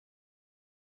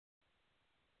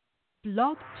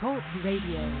Blog Talk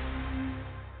Radio.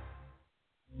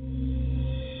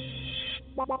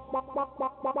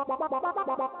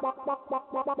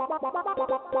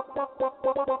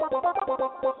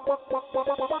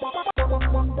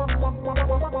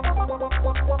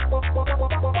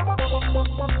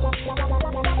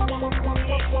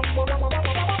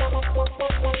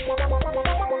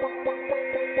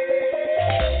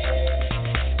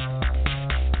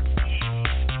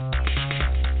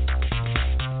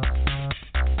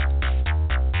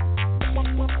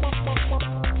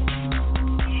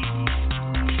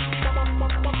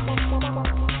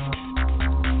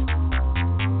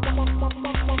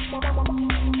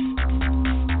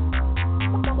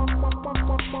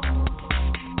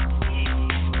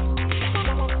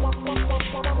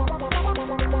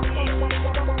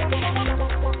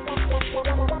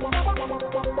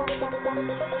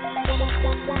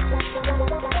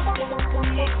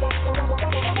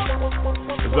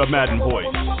 The Madden Voice.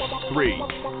 3,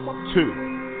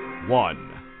 2,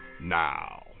 1,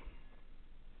 now.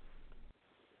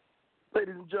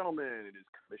 Ladies and gentlemen, it is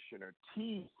Commissioner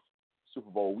T,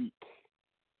 Super Bowl week,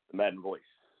 the Madden Voice.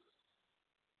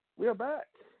 We are back.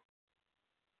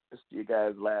 Missed you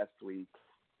guys last week.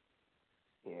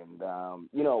 And,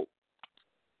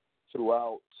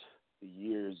 throughout the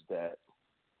years that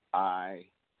I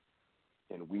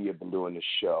and we have been doing this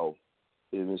show,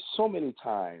 there's so many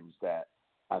times that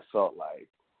I felt like,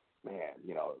 man,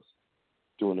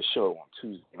 doing the show on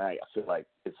Tuesday night, I feel like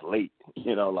it's late.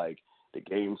 Like the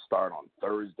games start on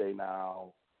Thursday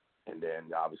now, and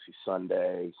then obviously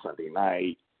Sunday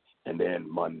night, and then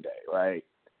Monday, right?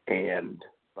 And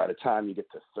by the time you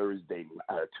get to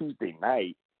Tuesday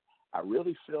night, I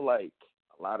really feel like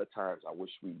a lot of times I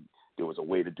wish there was a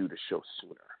way to do the show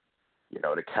sooner,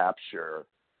 to capture,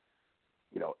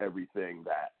 everything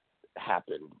that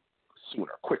happened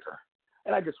sooner, quicker.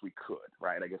 And I guess we could,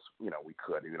 right? I guess, we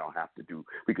could.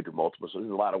 We could do multiple. So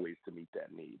there's a lot of ways to meet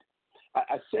that need.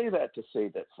 I say that to say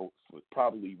that for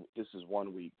probably this is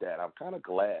 1 week that I'm kind of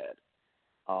glad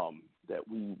that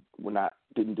we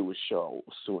didn't do a show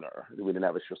sooner. We didn't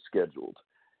have a show scheduled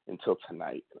until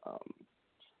tonight.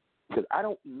 Because I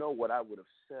don't know what I would have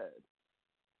said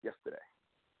yesterday.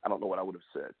 I don't know what I would have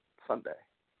said Sunday.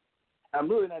 I'm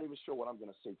really not even sure what I'm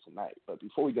going to say tonight. But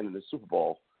before we get into the Super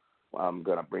Bowl, I'm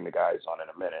going to bring the guys on in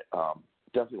a minute.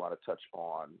 Definitely want to touch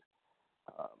on,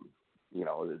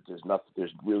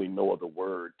 there's really no other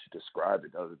word to describe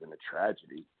it other than the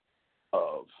tragedy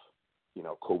of,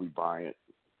 Kobe Bryant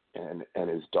and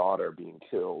his daughter being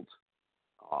killed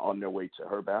on their way to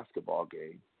her basketball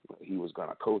game. He was going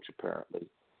to coach apparently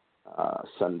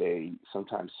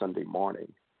sometime Sunday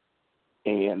morning.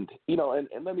 And,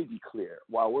 and let me be clear,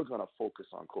 while we're going to focus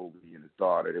on Kobe and his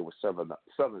daughter, there were seven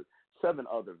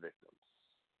other victims.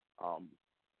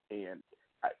 And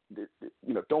I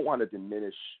don't want to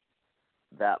diminish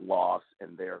that loss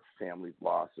and their families'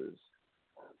 losses.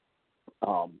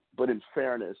 But in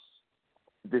fairness,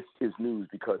 this is news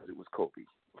because it was Kobe.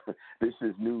 This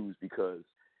is news because,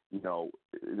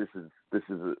 this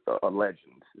is a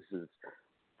legend. This is,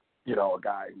 a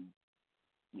guy who,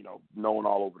 known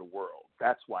all over the world.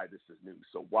 That's why this is news.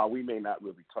 So while we may not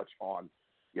really touch on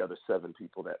the other 7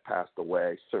 people that passed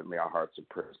away, certainly our hearts and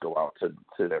prayers go out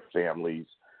to their families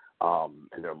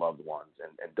and their loved ones,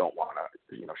 and don't want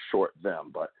to, short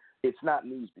them. But it's not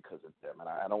news because of them, and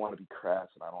I don't want to be crass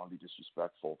and I don't want to be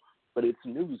disrespectful, but it's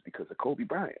news because of Kobe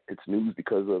Bryant. It's news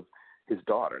because of his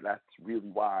daughter. That's really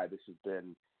why this has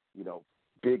been,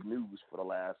 big news for the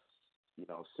last,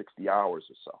 60 hours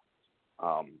or so.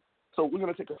 So we're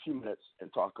going to take a few minutes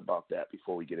and talk about that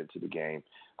before we get into the game.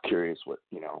 I'm curious what,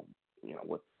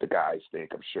 what the guys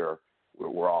think. I'm sure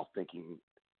we're all thinking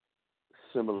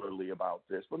similarly about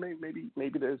this, but maybe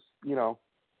there's,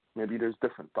 maybe there's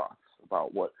different thoughts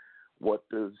about what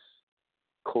does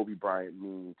Kobe Bryant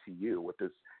mean to you? What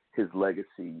does his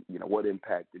legacy, what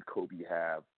impact did Kobe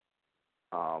have,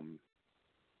 on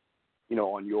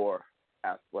your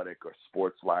athletic or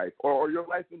sports life or your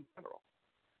life in general?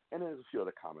 And there's a few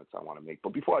other comments I want to make.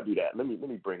 But before I do that, let me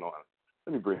bring on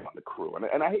the crew.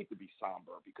 And I hate to be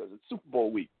somber because it's Super Bowl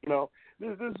week.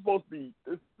 This is supposed to be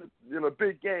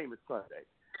big game. It's Sunday.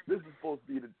 This is supposed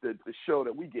to be the show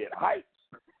that we get hyped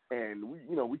and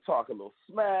we talk a little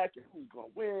smack and who's gonna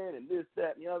win and this,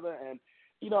 that, and the other. And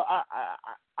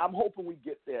I'm hoping we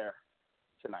get there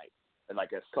tonight. And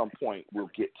like at some point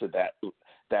we'll get to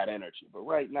that energy. But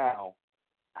right now,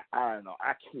 I don't know.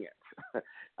 I can't.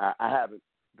 I haven't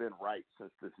been right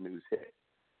since this news hit,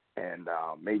 and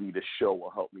maybe this show will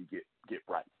help me get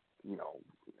right,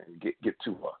 and get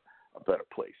to a better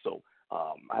place. So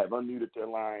I have unmuted their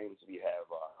lines. We have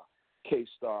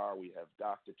K-Star, we have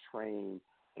Dr. Train,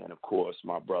 and of course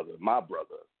my brother, blood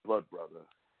brother,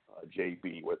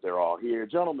 JB. They're all here,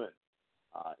 gentlemen,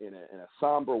 in a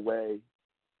somber way.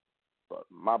 But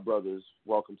my brothers,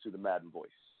 welcome to the Madden Voice.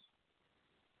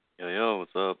 Yo,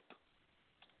 what's up?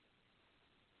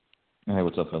 Hey,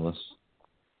 what's up, fellas? What's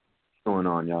going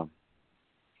on, y'all?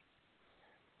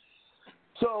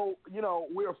 So,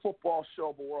 we're a football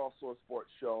show, but we're also a sports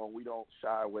show, and we don't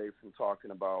shy away from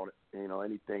talking about,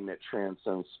 anything that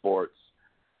transcends sports.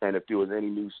 And if there was any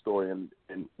news story in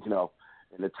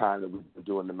the time that we've been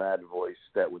doing the Madden Voice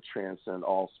that would transcend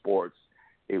all sports,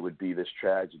 it would be this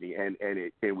tragedy. And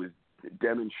it was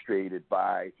demonstrated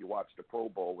by, if you watch the Pro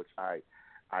Bowl, which I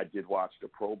did watch the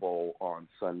Pro Bowl on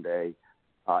Sunday,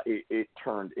 it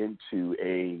turned into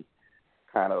a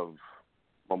kind of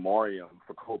memoriam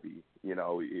for Kobe.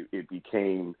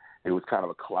 It was kind of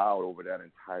a cloud over that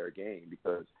entire game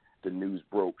because the news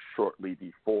broke shortly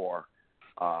before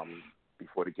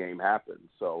the game happened.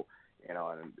 So,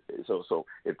 so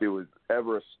if there was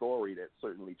ever a story that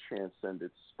certainly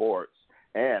transcended sports,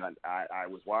 and I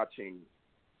was watching,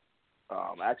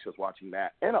 actually I was watching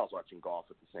that, and I was watching golf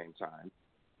at the same time,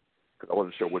 because I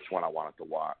wasn't sure which one I wanted to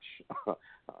watch.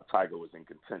 Tiger was in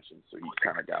contention, so he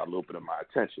kind of got a little bit of my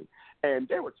attention. And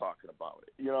they were talking about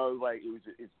it.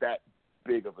 It's that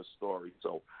big of a story.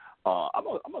 So I'm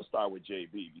gonna start with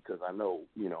JB because I know,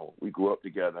 we grew up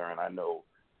together, and I know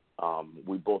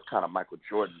we both kind of Michael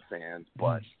Jordan fans,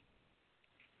 but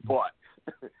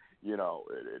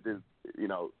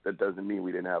that doesn't mean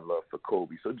we didn't have love for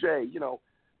Kobe. So Jay,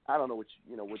 I don't know what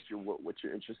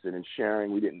you're interested in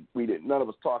sharing. We didn't. None of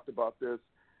us talked about this,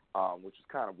 which is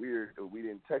kind of weird. We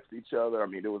didn't text each other. I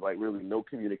mean, there was like really no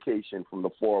communication from the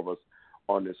four of us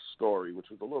on this story, which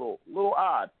was a little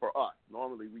odd for us.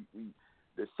 Normally, we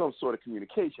there's some sort of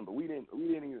communication, but we didn't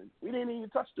even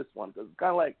touch this one because it's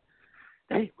kind of like,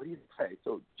 hey, what do you say?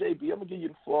 So JB, I'm gonna give you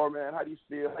the floor, man. How do you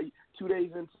feel? 2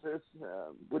 days into this,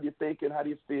 what are you thinking? How do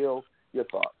you feel? Your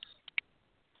thoughts.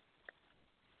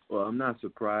 Well, I'm not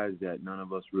surprised that none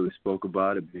of us really spoke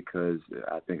about it because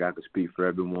I think I could speak for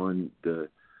everyone. The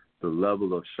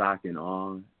level of shock and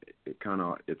awe,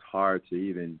 it's hard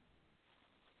to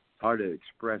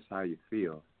express how you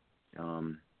feel.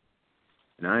 And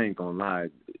I ain't gonna lie,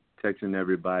 texting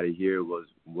everybody here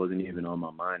wasn't even on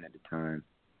my mind at the time.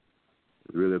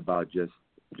 It was really about just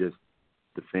the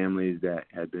families that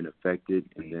had been affected,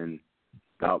 and then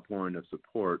the outpouring of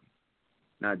support,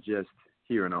 not just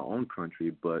here in our own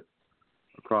country, but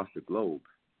across the globe.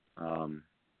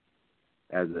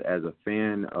 As a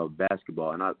fan of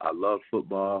basketball, and I love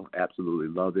football, absolutely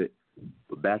love it,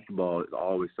 but basketball is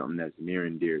always something that's near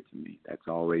and dear to me. That's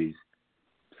always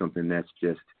something that's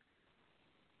just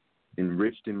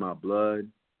enriched in my blood,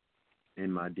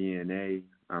 in my DNA.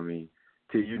 I mean,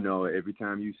 every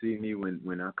time you see me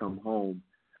when I come home,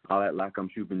 I'll act like I'm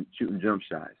shooting jump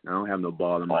shots. I don't have no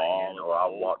ball in my hand, or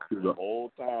I'll walk through the whole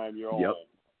time you're yep. home.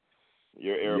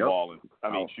 You're airballing.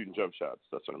 Shooting jump shots.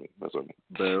 That's what I mean.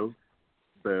 Boo.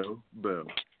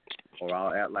 Or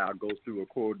I'll act like I go through a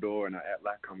corridor and I act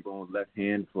like I'm going left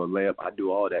hand for a layup. I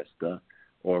do all that stuff.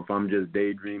 Or if I'm just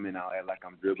daydreaming, I'll act like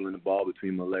I'm dribbling the ball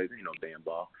between my legs. Damn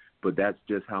ball. But that's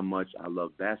just how much I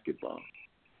love basketball.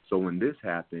 So when this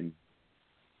happened,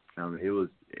 it was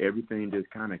everything just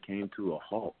kind of came to a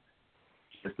halt,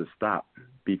 just to stop,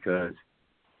 because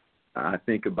I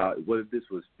think about what if this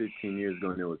was 15 years ago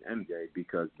and it was MJ,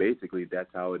 because basically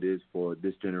that's how it is for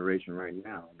this generation right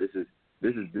now. This is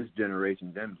this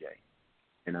generation's MJ,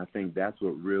 and I think that's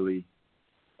what really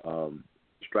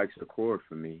strikes a chord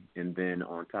for me. And then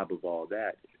on top of all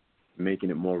that,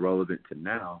 making it more relevant to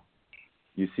now,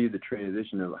 you see the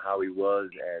transition of how he was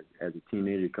as a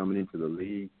teenager coming into the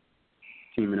league,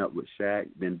 teaming up with Shaq,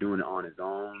 then doing it on his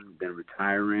own, then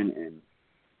retiring, and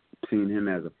seeing him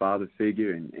as a father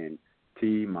figure, and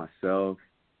T, myself,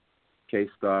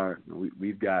 K-Star,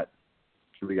 we got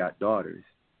daughters,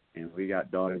 and we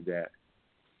got daughters that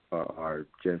are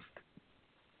just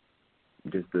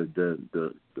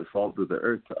the salt of the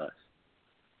earth to us.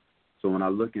 So when I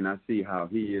look and I see how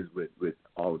he is with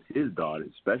all of his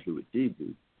daughters, especially with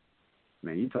Gigi,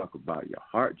 man, you talk about your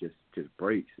heart just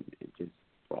breaks. It just,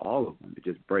 for all of them, it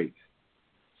just breaks.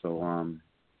 So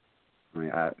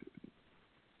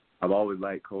I've always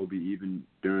liked Kobe, even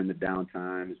during the down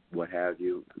times, what have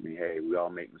you. I mean, hey, we all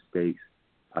make mistakes.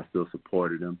 I still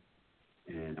supported him,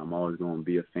 and I'm always going to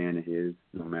be a fan of his,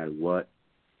 no matter what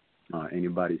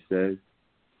anybody says.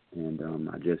 And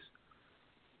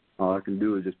all I can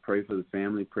do is just pray for the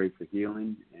family, pray for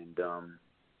healing, and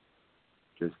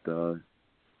just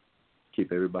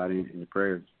keep everybody in your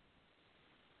prayers.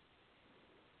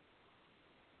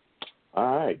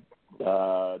 All right.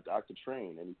 Dr.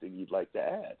 Train, anything you'd like to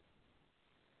add?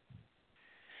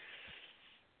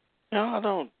 No, I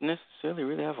don't necessarily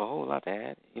really have a whole lot to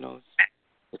add.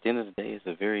 At the end of the day, it's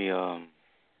a very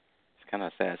it's kind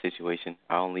of a sad situation.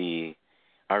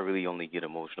 I really only get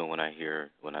emotional when I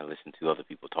listen to other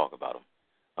people talk about them,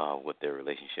 what their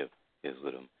relationship is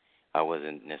with them. I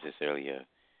wasn't necessarily a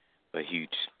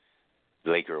huge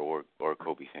Laker or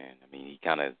Kobe fan. I mean, he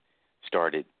kind of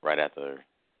started right after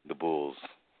the Bulls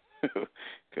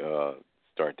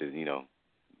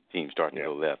team starting to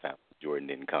go left after Jordan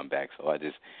didn't come back. So I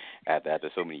just, after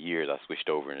so many years, I switched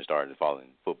over and started following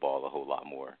football a whole lot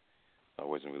more. I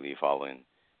wasn't really following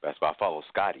basketball. I follow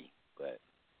Scotty, but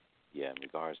yeah, in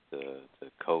regards to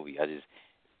Kobe,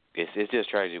 it's just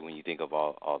tragic when you think of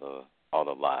all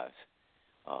the lives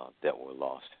that were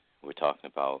lost. We're talking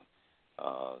about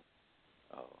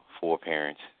 4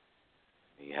 parents.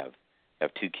 You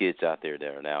have 2 kids out there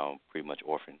that are now pretty much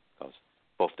orphaned because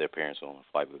both their parents are on a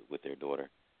flight with their daughter.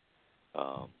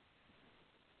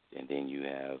 And then you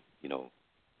have,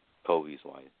 Kobe's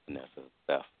wife, Vanessa,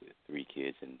 left with 3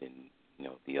 kids, and then,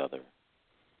 the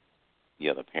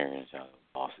other parents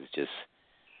lost.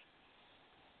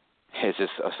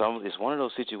 It's one of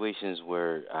those situations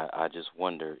where I just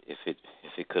wonder if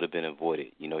it could have been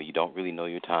avoided. You don't really know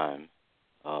your time,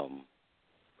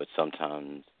 but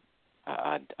sometimes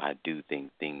I do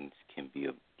think things can be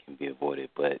avoided.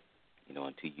 But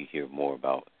until you hear more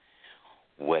about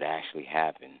what actually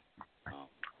happened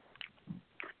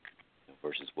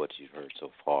versus what you've heard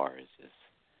so far, it's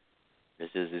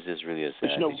just really a sad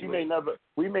situation.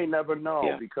 We may never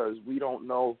know because we don't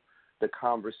know the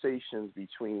conversations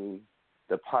between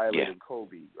the pilot and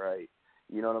Kobe, right?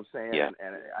 You know what I'm saying? Yeah.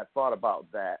 And I thought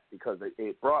about that because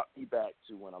it brought me back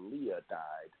to when Aaliyah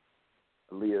died.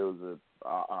 Aaliyah was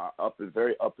a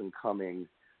very up and coming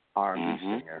R&B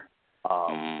singer.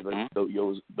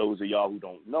 Those of y'all who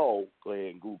don't know, go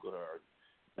ahead and Google her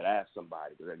and ask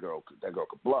somebody because that girl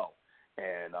could blow.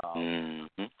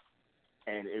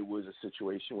 And it was a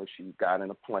situation where she got in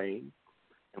a plane,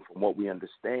 and from what we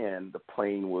understand, the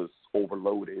plane was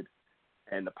overloaded,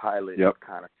 and the pilot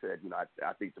kind of said,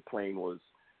 I think the plane was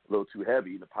a little too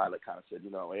heavy. The pilot kind of said,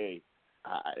 hey,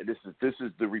 this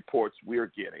is the reports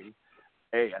we're getting.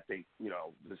 Hey, I think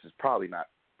this is probably not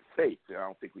safe. I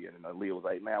don't think we. And Aaliyah was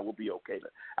like, man, we'll be okay.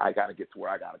 I got to get to where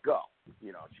I got to go.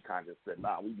 She kind of said,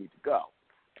 nah, we need to go,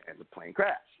 and the plane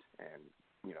crashed. And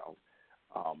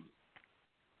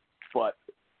but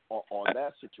on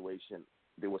that situation,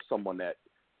 there was someone that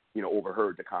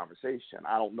overheard the conversation.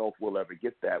 I don't know if we'll ever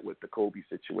get that with the Kobe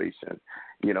situation,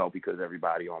 because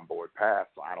everybody on board passed.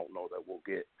 So I don't know that we'll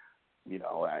get.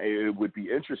 It would be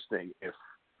interesting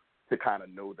to kind of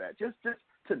know that, just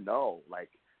to know, like,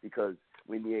 because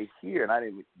when you hear, and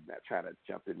I'm not trying to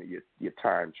jump into your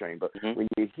time train, but when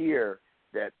you hear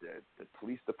that the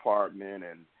police department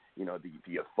and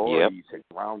the authorities had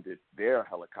grounded their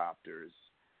helicopters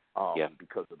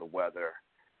because of the weather,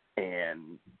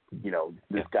 and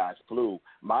this guy's flew.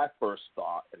 My first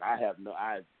thought, and I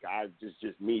just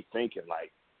me thinking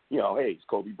like, hey, it's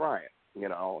Kobe Bryant,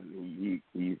 and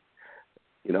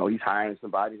he's hiring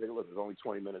somebody. He's like, look, there's only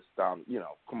 20 minutes down.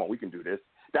 Come on, we can do this.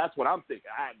 That's what I'm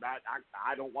thinking.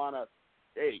 I don't want to.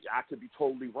 Hey, I could be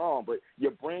totally wrong, but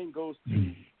your brain goes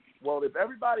to, well, if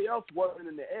everybody else wasn't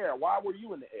in the air, why were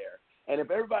you in the air? And if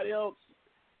everybody else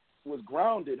was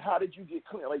grounded, how did you get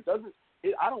clear? Like,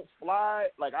 I don't fly.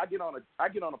 Like, I get on a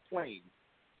plane,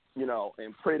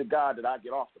 and pray to God that I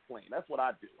get off the plane. That's what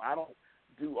I do. I don't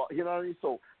do, what I mean?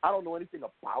 So I don't know anything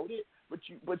about it, but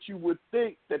you would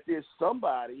think that there's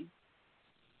somebody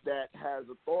that has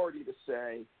authority to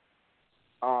say,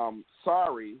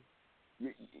 sorry,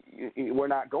 we're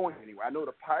not going anywhere. I know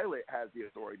the pilot has the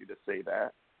authority to say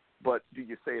that, but do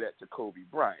you say that to Kobe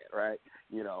Bryant, right?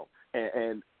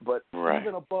 But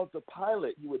even above the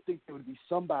pilot, you would think there would be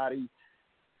somebody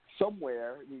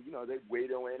somewhere. They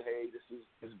wait on, hey, this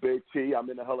is Big T. I'm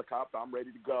in the helicopter. I'm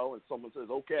ready to go. And someone says,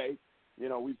 okay,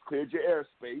 we've cleared your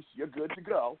airspace. You're good to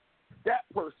go. That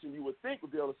person you would think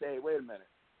would be able to say, hey, wait a minute.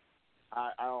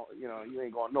 I don't, you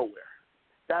ain't going nowhere.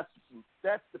 That's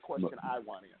the question I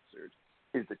want answered.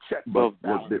 Is the checkbook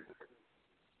balance?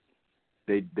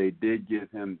 They did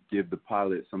give the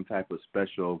pilot some type of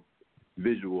special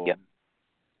visual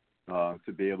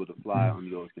to be able to fly under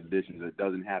those conditions. It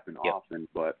doesn't happen often,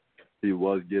 but he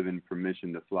was given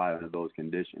permission to fly under those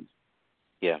conditions.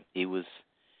 Yeah, he was.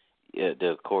 Yeah,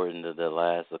 according to the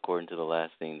last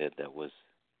thing that was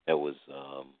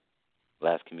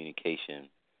last communication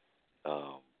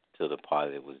to the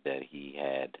pilot was that he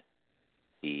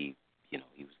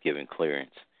was given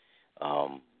clearance.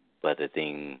 But the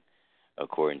thing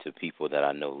according to people that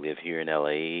I know live here in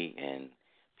LA and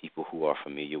people who are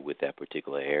familiar with that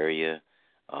particular area,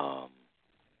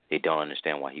 they don't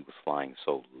understand why he was flying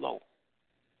so low.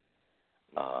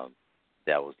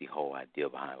 That was the whole idea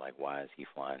behind, like, why is he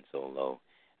flying so low?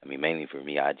 I mean, mainly for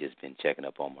me, I just been checking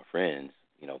up on my friends,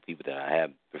 people that I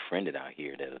have befriended out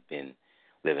here that have been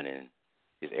living in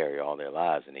this area all their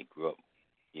lives, and they grew up,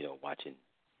 watching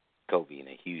Kobe, and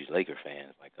they're huge Laker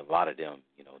fans. Like, a lot of them,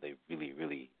 they really,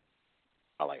 really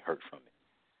are, like, hurt from it.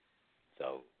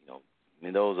 So, I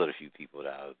mean, those are the few people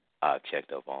that I've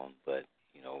checked up on. But,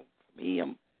 for me,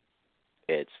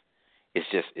 it's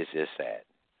just sad.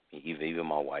 Even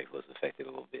my wife was affected a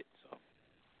little bit. So.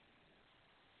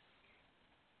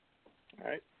 All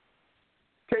right.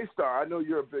 K-Star, I know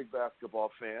you're a big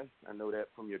basketball fan. I know that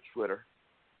from your Twitter.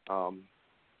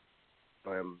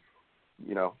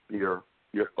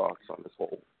 Your thoughts on this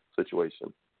whole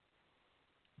situation.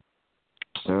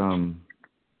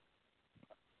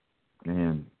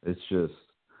 Man, it's just,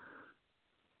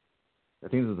 I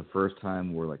think this is the first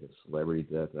time where, like, a celebrity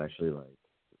death actually, like,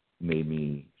 made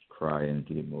me cry and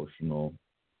get emotional.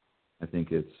 I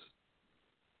think it's,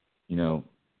 there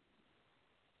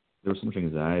was so much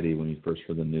anxiety when you first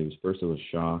heard the news. First it was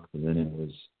shock, and then it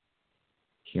was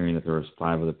hearing that there was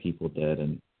 5 other people dead,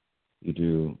 and you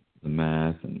do the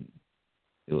math, and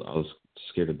I was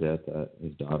scared to death that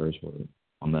his daughters were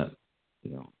on that,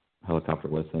 helicopter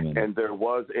with him. And there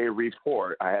was a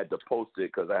report. I had to post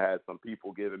it because I had some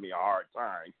people giving me a hard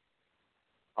time.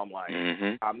 I'm like,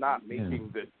 I'm not making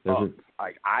this up.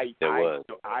 I'm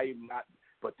not.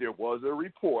 But there was a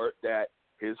report that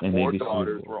his 4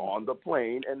 daughters were on the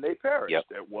plane and they perished. Yep.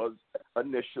 There was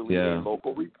initially a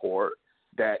local report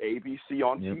that ABC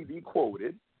on TV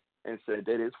quoted and said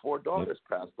that his 4 daughters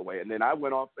passed away. And then I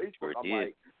went on Facebook.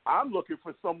 Like, I'm looking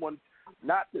for someone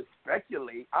not to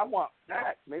speculate. I want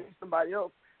facts. Maybe somebody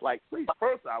else. Like, please,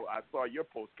 first I saw your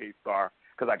post, K-Star,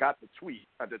 because I got the tweet,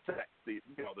 the text, the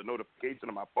notification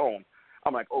on my phone.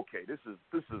 I'm like, okay, this is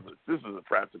a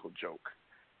practical joke.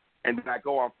 And then I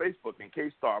go on Facebook, and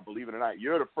K-Star, believe it or not,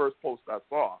 you're the first post I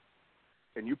saw,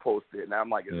 and you posted it, and I'm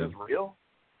like, is this real?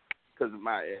 Because I'm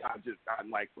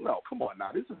like, no, come on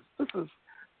now, this is,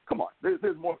 come on,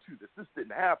 there's more to this. This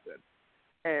didn't happen.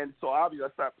 And so obviously I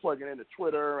started plugging into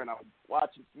Twitter, and I'm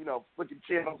watching, flicking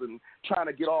channels and trying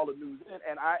to get all the news in.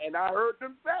 And I heard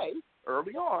them say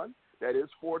early on that his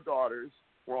 4 daughters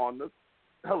were on the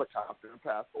helicopter and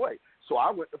passed away. So I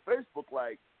went to Facebook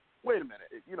like, wait a minute,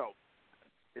 did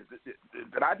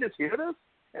I just hear this?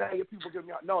 And I hear people giving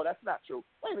me, no, that's not true.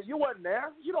 Wait a minute, you wasn't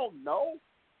there. You don't know.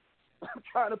 I'm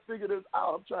trying to figure this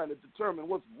out. I'm trying to determine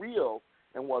what's real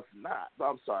and what's not. But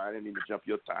I'm sorry, I didn't mean to jump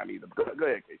your time either. Go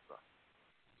ahead, K-Star.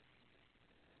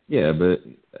 Yeah, but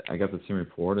I got the same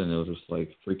report, and it was just,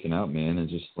 like, freaking out, man. And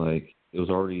just, like, it was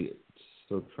already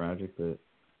so tragic that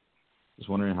I was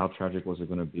wondering how tragic was it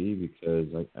going to be, because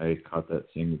I caught that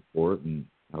same report, and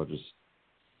I was just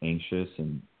anxious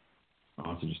and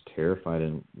honestly just terrified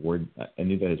and worried. I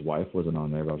knew that his wife wasn't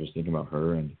on there, but I was just thinking about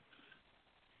her. And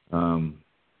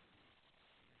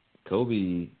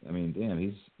Kobe, I mean, damn,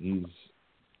 he's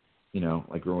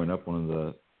like, growing up, one of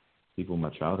the people in my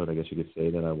childhood, I guess you could say,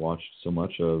 that I watched so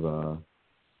much of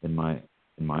in my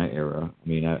era. I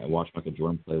mean, I watched Michael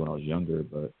Jordan play when I was younger,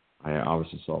 but I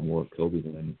obviously saw more of Kobe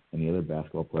than any other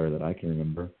basketball player that I can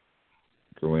remember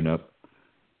growing up.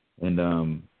 And I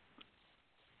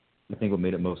think what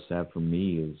made it most sad for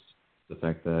me is the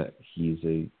fact that he's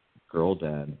a girl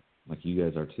dad, like you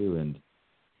guys are too. And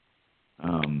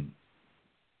I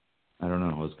don't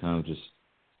know, it's kind of just,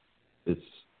 it's,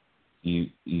 you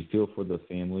feel for the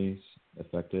families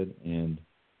affected, and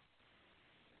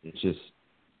it's just,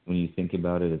 when you think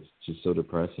about it, it's just so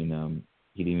depressing.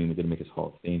 He didn't even get to make his Hall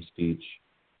of Fame speech.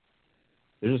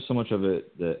 There's just so much of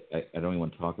it that I don't even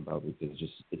want to talk about, because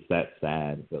it's that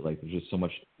sad. But, like, there's just so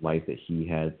much life that he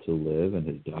had to live, and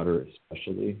his daughter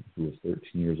especially, who was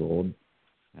 13 years old,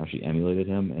 how she emulated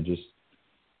him, and just,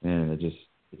 man, it was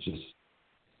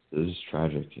just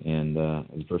tragic. And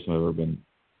it was the first time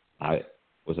I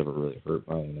was ever really hurt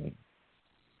by it.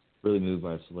 Really moved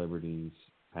by a celebrity's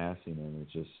passing, and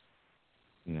it's just,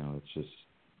 it's just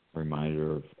a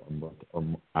reminder of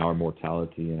our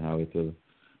mortality and how we have to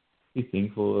be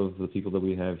thankful of the people that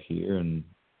we have here, and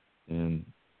the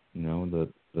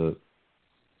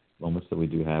moments that we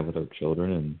do have with our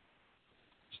children, and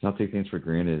just not take things for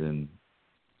granted. And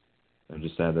I'm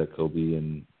just sad that Kobe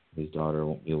and his daughter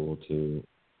won't be able to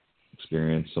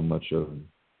experience so much of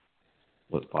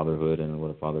what fatherhood and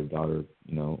what a father-daughter,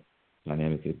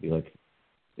 dynamic could be like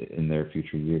in their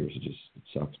future years. It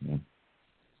sucks, man.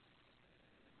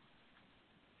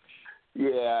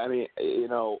 Yeah, I mean,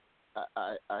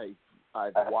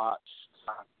 I've watched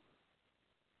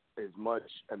as much.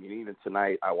 I mean, even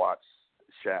tonight I watched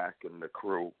Shaq and the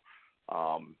crew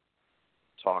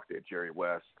talk to Jerry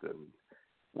West and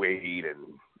Wade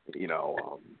and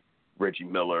Reggie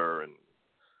Miller and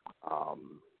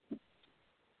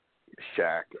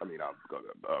Shaq. I mean,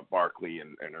 Barkley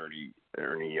and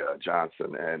Ernie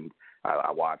Johnson, and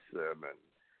I watched them,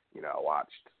 and I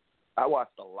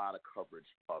watched a lot of coverage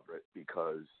of it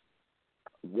because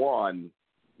one,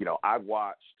 I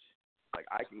watched, like,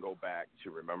 I can go back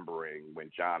to remembering when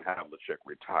John Havlicek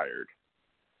retired,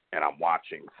 and I'm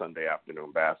watching Sunday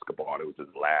afternoon basketball, and it was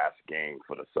his last game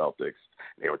for the Celtics.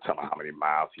 They were telling how many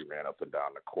miles he ran up and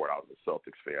down the court. I was a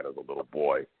Celtics fan as a little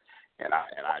boy, and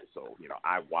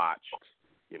I watched,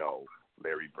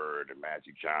 Larry Bird and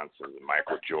Magic Johnson and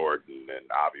Michael Jordan and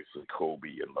obviously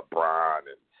Kobe and LeBron,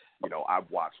 and I've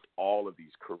watched all of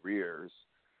these careers,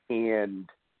 and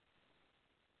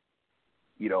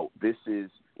this is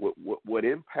what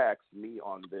impacts me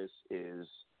on this is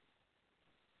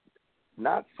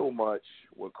not so much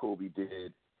what Kobe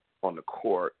did on the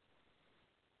court.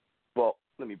 Well,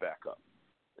 let me back up.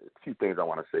 A few things I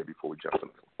want to say before we jump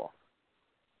into football.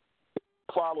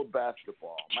 Follow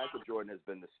basketball. Michael Jordan has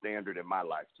been the standard in my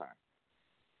lifetime.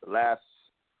 The last,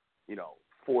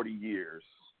 40 years,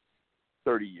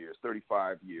 30 years,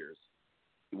 35 years,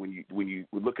 when you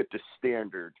look at the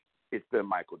standard, it's been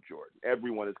Michael Jordan.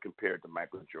 Everyone is compared to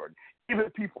Michael Jordan. Even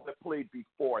people that played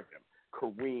before him,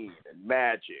 Kareem and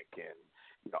Magic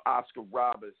and Oscar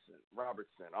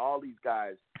Robertson, all these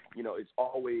guys, it's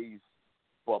always,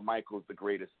 well, Michael's the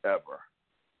greatest ever.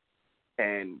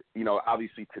 And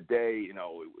obviously today,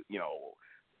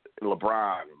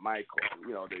 LeBron, Michael,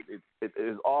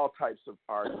 there's all types of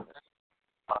arguments.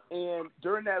 And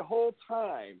during that whole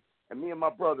time, and me and my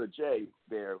brother Jay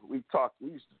there, we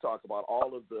used to talk about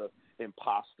all of the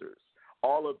imposters,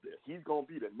 all of this. He's gonna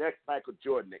be the next Michael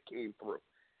Jordan that came through,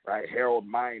 right? Harold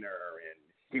Miner, and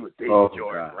he was David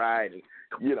Jordan, God. Right? And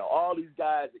all these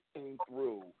guys that came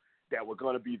through that were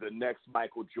gonna be the next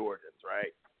Michael Jordans,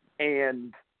 right?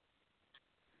 And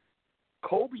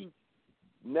Kobe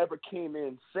never came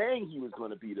in saying he was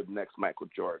going to be the next Michael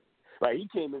Jordan. Right? He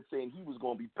came in saying he was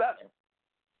going to be better.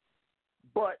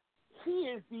 But he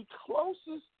is the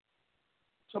closest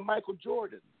to Michael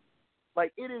Jordan.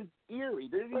 Like, it is eerie.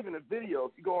 There's even a video,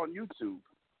 if you go on YouTube,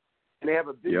 and they have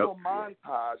a video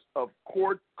montage of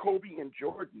Kobe and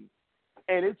Jordan,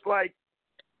 and it's like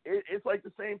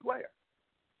the same player.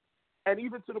 And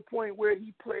even to the point where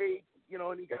he played,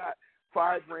 and he got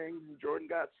 5 rings, and Jordan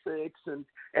got 6, and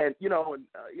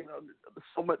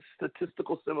so much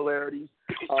statistical similarities.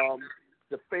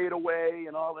 The fadeaway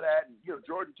and all of that, and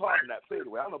Jordan taught him that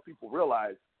fadeaway. I don't know if people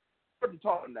realize Jordan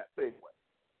taught him that fadeaway.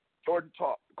 Jordan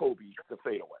taught Kobe the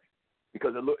fadeaway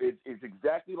because it's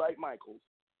exactly like Michael's,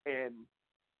 and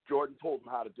Jordan told him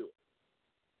how to do it.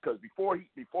 Because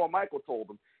before Michael told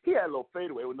him, he had a little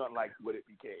fadeaway. It was nothing like what it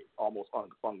became, almost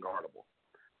unguardable.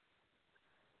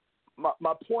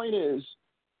 My point is,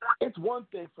 it's one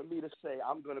thing for me to say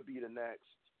I'm going to be the next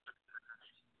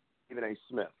Stephen A.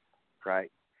 Smith, right?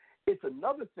 It's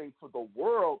another thing for the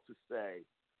world to say,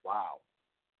 wow,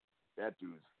 that's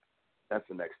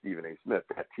the next Stephen A. Smith.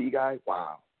 That T guy,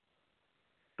 wow.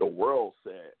 The world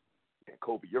said, and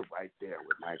Kobe, you're right there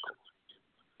with Michael.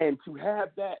 And to have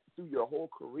that through your whole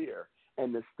career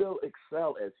and to still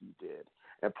excel as he did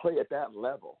and play at that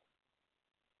level,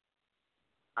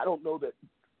 I don't know that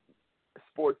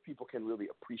sports people can really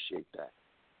appreciate that.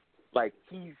 Like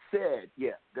he said,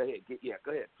 go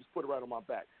ahead, just put it right on my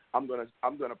back. I'm gonna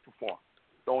perform.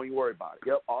 Don't even worry about it.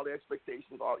 Yep, all the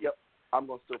expectations. I'm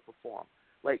gonna still perform.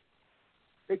 Like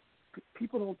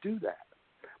people don't do that.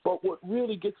 But what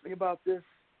really gets me about this,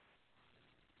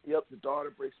 the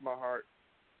daughter breaks my heart.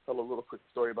 Tell a little quick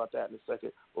story about that in a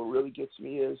second. What really gets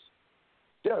me is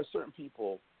there are certain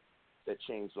people that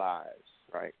change lives,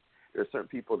 right? There are certain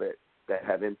people that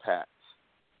have impacts.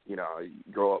 You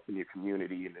grow up in your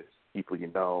community and there's people you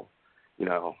know,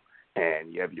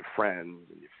 and you have your friends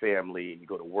and your family and you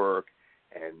go to work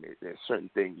and there's certain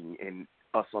things and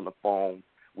us on the phone,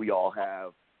 we all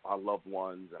have our loved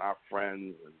ones and our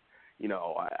friends and,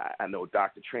 I know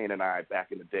Dr. Train and I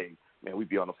back in the day, man, we'd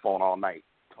be on the phone all night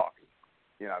talking.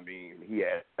 You know what I mean? He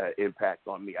had an impact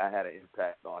on me. I had an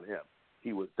impact on him.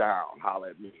 He was down, holler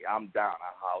at me. I'm down,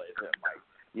 I holler at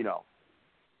him.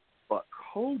 But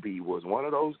Kobe was one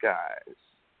of those guys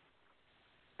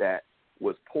that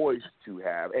was poised to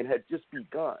have and had just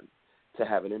begun to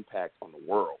have an impact on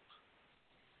the world.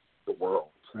 The world.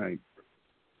 Right.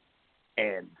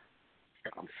 And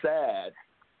I'm sad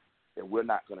that we're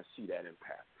not going to see that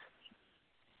impact.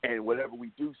 And whatever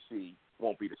we do see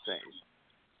won't be the same.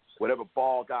 Whatever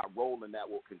ball got rolling, that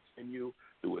will continue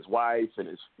through his wife and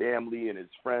his family and his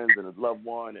friends and his loved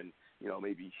one and,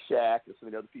 maybe Shaq and some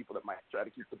of the other people that might try to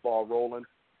keep the ball rolling,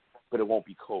 but it won't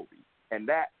be Kobe. And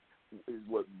that is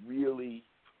what really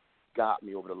got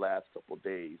me over the last couple of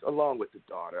days, along with the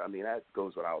daughter. I mean, that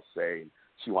goes without saying.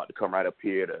 She wanted to come right up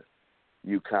here to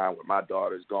UConn where my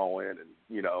daughter's going, and,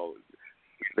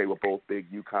 they were both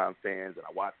big UConn fans, and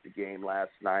I watched the game last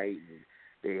night, and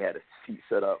they had a seat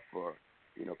set up for,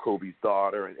 Kobe's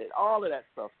daughter, and all of that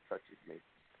stuff touches me.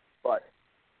 But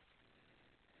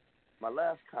my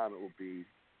last comment will be,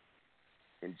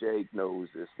 and Jake knows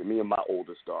this, that me and my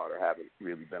oldest daughter haven't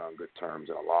really been on good terms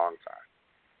in a long time.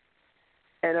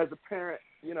 And as a parent,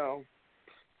 you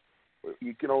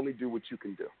can only do what you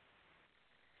can do.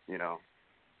 When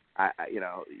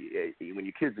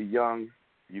your kids are young,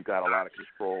 you've got a lot of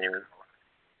control,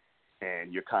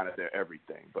 and you're kind of their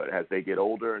everything. But as they get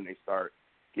older and they start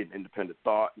getting independent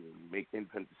thought and make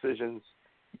independent decisions,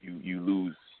 you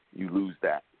lose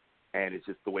that, and it's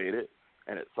just the way it is.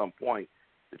 And at some point,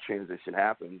 the transition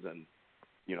happens, and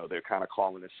they're kind of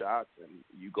calling the shots, and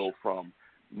you go from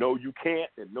no, you can't,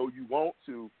 and no, you won't,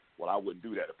 to well, I wouldn't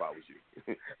do that if I was you,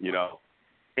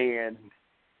 And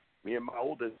me and my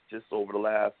oldest, just over the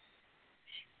last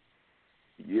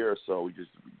year or so,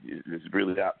 there's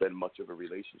really not been much of a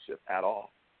relationship at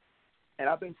all. And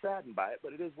I've been saddened by it,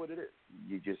 but it is what it is.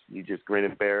 You just grin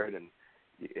and bear it, and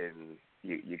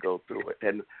you go through it.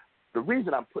 And the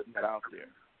reason I'm putting that out there,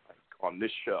 like, on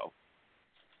this show,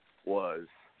 was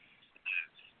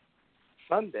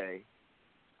Sunday,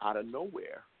 out of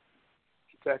nowhere,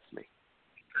 she texted me.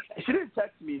 And she didn't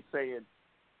text me saying,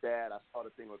 "Dad, I saw the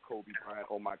thing with Kobe Bryant.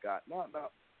 Oh my God!" No.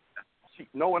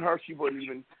 Knowing her, she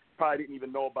probably didn't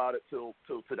even know about it till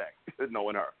today.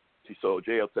 Knowing her.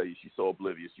 Jay will tell you, she's so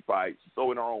oblivious. She's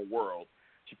so in her own world.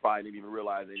 She probably didn't even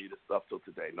realize any of this stuff till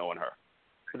today, knowing her.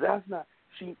 But that's not.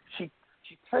 She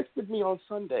texted me on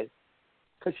Sunday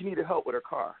because she needed help with her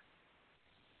car.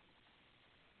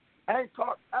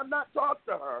 I've not talked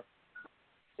to her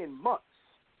in months.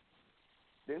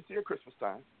 Didn't see her Christmas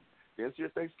time. Didn't see her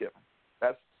Thanksgiving.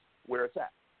 That's where it's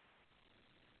at.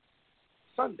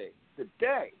 Sunday, the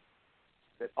day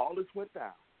that all this went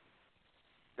down,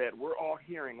 that we're all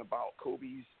hearing about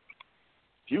Kobe's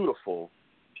beautiful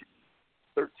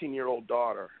 13-year-old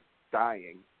daughter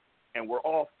dying, and we're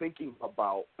all thinking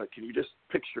about, can you just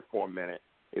picture for a minute,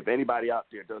 if anybody out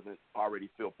there doesn't already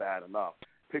feel bad enough,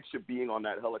 picture being on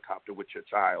that helicopter with your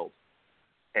child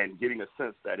and getting a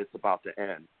sense that it's about to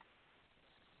end,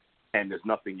 and there's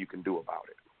nothing you can do about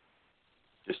it.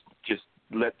 Just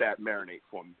let that marinate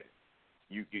for a minute.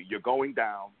 You're going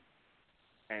down,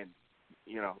 and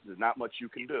there's not much you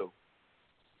can do,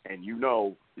 and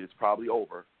it's probably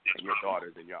over, and your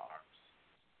daughter's in your arms.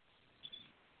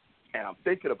 And I'm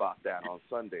thinking about that on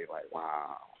Sunday, like,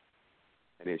 wow.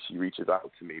 And then she reaches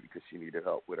out to me because she needed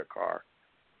help with her car,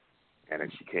 and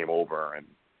then she came over,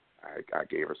 and I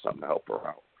gave her something to help her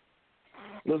out.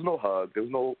 There was no hug, there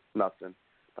was no nothing,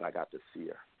 but I got to see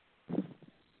her.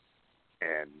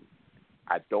 And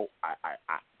I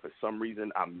for some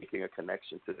reason, I'm making a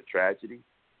connection to the tragedy,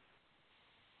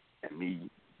 and me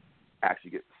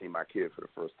actually get to see my kid for the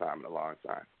first time in a long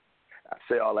time. I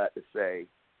say all that to say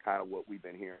kind of what we've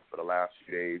been hearing for the last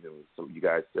few days, and some of you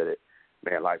guys said it,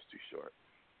 man, life's too short.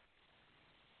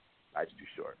 Life's too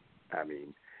short. I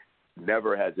mean,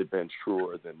 never has it been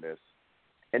truer than this.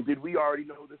 And did we already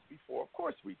know this before? Of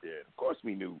course we did. Of course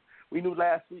we knew. We knew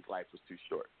last week life was too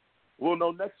short. We'll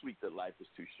know next week that life is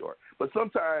too short. But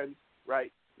sometimes,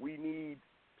 right, we need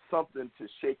something to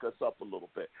shake us up a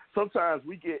little bit. Sometimes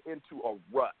we get into a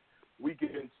rut. We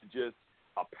get into just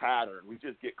a pattern. We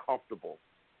just get comfortable.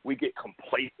 We get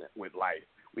complacent with life.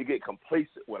 We get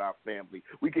complacent with our family.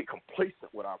 We get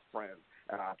complacent with our friends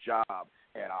and our job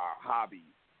and our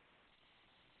hobbies.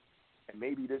 And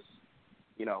maybe this,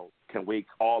 can wake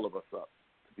all of us up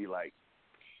to be like,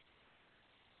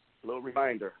 a little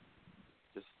reminder,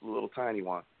 just a little tiny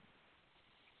one.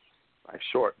 Life's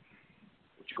short.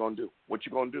 What you gonna do? What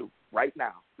you gonna do right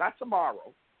now? Not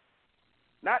tomorrow.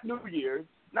 Not New Year's.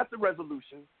 Not the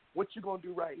resolution. What you gonna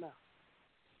do right now?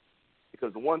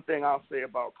 Because the one thing I'll say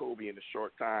about Kobe in the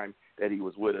short time that he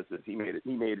was with us is he made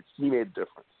a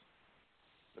difference.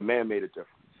 The man made a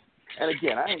difference. And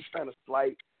again, I ain't trying to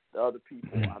slight the other people.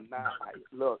 I'm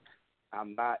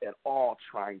not at all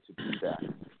trying to do that.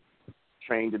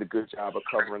 Train did a good job of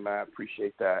covering that.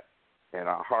 Appreciate that in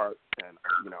our hearts. And,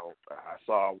 I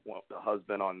saw the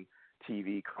husband on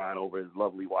TV crying over his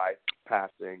lovely wife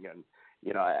passing. And,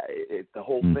 the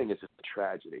whole thing is just a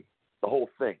tragedy. The whole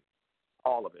thing.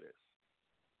 All of it is.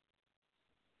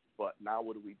 But now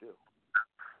what do we do?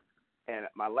 And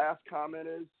my last comment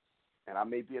is, and I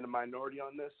may be in the minority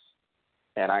on this,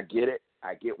 and I get it.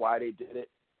 I get why they did it.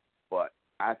 But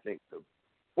I think the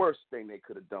worst thing they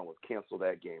could have done was cancel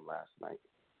that game last night.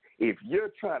 If you're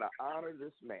trying to honor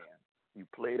this man, you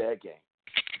play that game.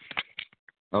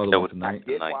 Oh, the one tonight? I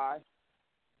get why.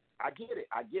 I get it.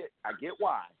 I get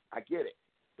why. I get it.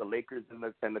 The Lakers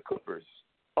and the Clippers.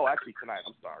 Oh, actually tonight.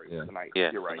 I'm sorry. Yeah. Tonight.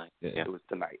 Yeah, You're right. tonight. Yeah. It was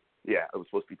tonight. Yeah, it was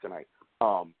supposed to be tonight.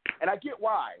 And I get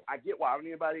why. I don't need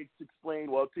anybody to explain,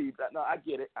 well, to you. No, I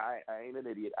get it. I ain't an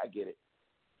idiot. I get it.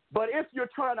 But if you're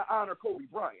trying to honor Kobe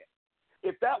Bryant,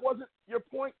 if that wasn't your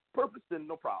purpose, then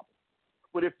no problem.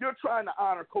 But if you're trying to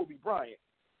honor Kobe Bryant,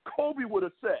 Kobe would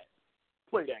have said,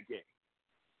 play that game.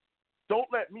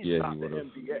 Don't let me stop the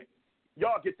NBA.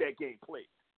 Y'all get that game played.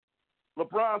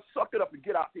 LeBron, suck it up and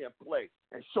get out there and play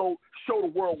and show the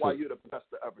world why you're the best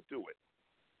to ever do it.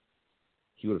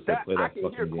 He would have said, play that I can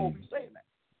hear fucking Kobe game. saying that.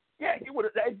 Yeah, he would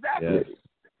have. Exactly. Yes.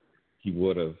 He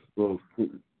would have. Well,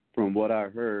 from what I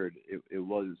heard, it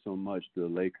wasn't so much the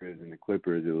Lakers and the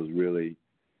Clippers. It was really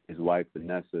his wife,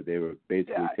 Vanessa. They were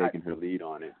basically taking her lead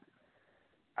on it.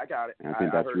 I got it. And I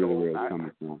think that's really where it's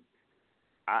coming from.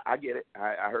 I get it.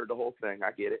 I heard the whole thing.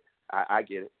 I get it. I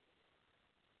get it.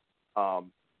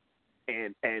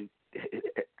 And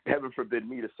heaven forbid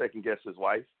me to second guess his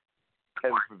wife.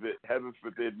 Heaven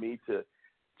forbid me to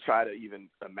try to even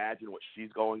imagine what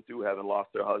she's going through, having lost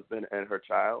her husband and her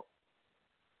child.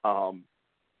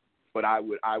 But I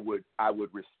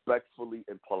would respectfully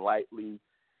and politely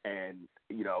and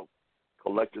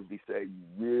collectively say, you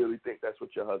really think that's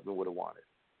what your husband would have wanted?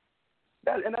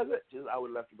 And that's it. I would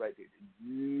have left it right there.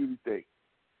 You really think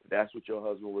that's what your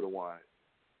husband would have wanted?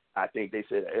 I think they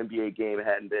said an NBA game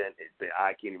hadn't been.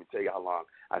 I can't even tell you how long.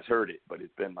 I've heard it, but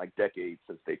it's been like decades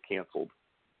since they canceled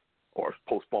or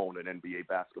postponed an NBA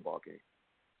basketball game.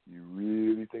 You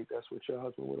really think that's what your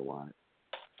husband would have wanted?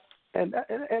 And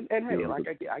hey, like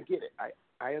I get it.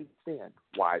 I understand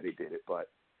why they did it, but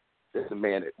there's a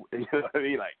man that you know what I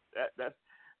mean. Like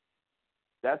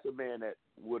that's a man that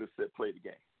would have said play the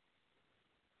game.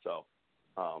 So,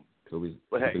 Kobe's.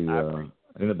 But hey,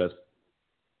 I think the best.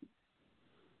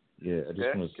 Yeah, I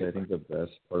just want to say I think the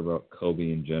best part about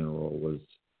Kobe in general was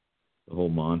the whole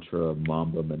mantra of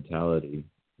Mamba mentality.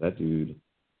 That dude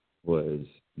was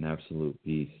an absolute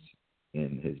beast,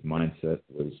 and his mindset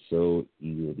was so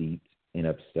elite and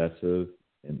obsessive,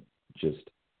 and just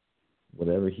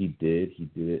whatever he did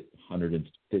it 150%,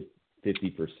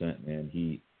 man.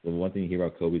 The one thing you hear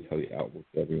about Kobe is how he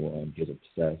outworked everyone. He was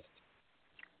obsessed,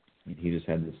 and he just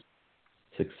had this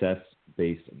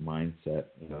success-based mindset,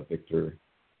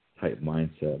 Victor-type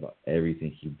mindset about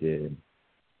everything he did.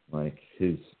 Like,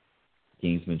 his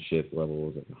gamesmanship level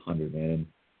was like 100, man.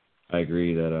 I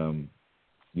agree that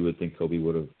you would think Kobe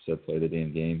would have said play the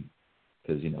damn game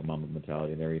because, Mamba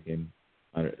mentality and everything.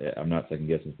 I'm not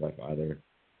second-guessing his wife either,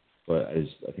 but I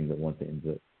think that one thing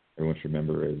that everyone should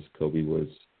remember is Kobe was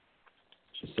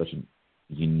just such a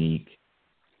unique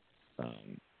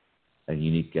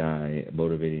guy, a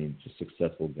motivating, just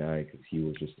successful guy, because he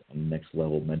was just on the next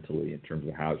level mentally in terms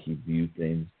of how he viewed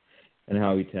things and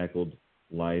how he tackled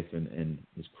life and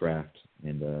his craft.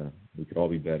 And we could all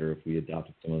be better if we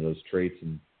adopted some of those traits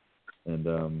and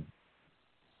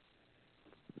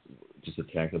just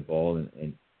attack the ball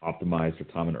and optimize for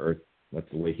common earth like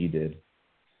the way he did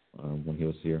when he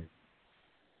was here.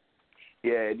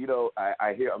 Yeah, and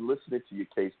I'm listening to you,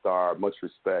 K-Star, much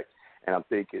respect, and I'm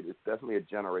thinking it's definitely a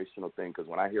generational thing, because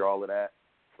when I hear all of that,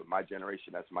 for my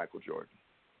generation, that's Michael Jordan.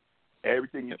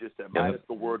 Everything you just said, minus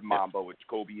the word Mamba, which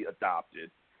Kobe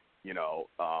adopted,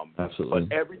 Absolutely.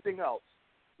 But everything else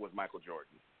was Michael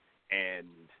Jordan. And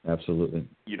absolutely.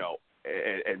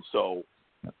 And so,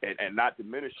 and not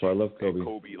diminishing so I love Kobe.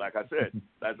 Kobe, like I said,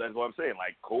 that's what I'm saying.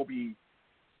 Like, Kobe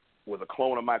was a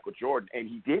clone of Michael Jordan, and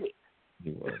he did it.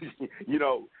 He was.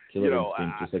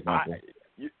 Just like Michael.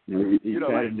 He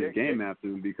patterned his game after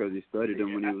him because he studied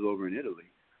him when he was over in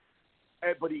Italy.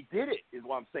 But he did it, is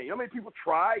what I'm saying. How many people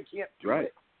try, can't do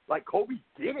it? Like, Kobe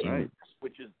did it,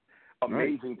 which is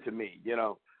amazing to me,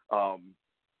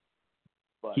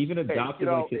 But, he even adopted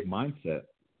his mindset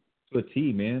to a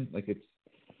T, man. Like, it's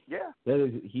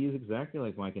he is exactly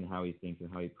like Mike and how he thinks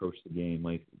and how he approached the game,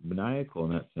 like maniacal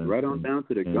in that sense. Right on down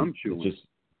to the gumshoe.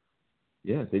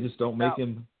 They just don't make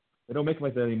him. They don't make him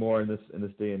like that anymore in this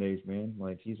day and age, man.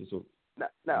 Like, he's just a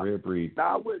rare breed.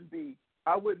 Now,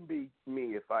 I wouldn't be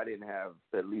me if I didn't have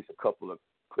at least a couple of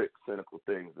quick, cynical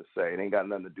things to say. It ain't got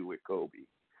nothing to do with Kobe.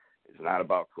 It's not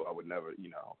about Kobe. I would never,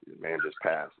 the man just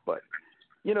passed. But,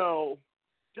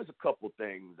 just a couple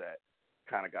things that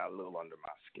kind of got a little under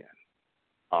my skin.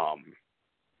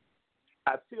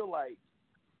 I feel like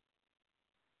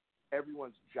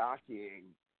everyone's jockeying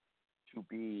to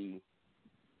be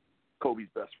Kobe's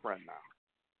best friend now.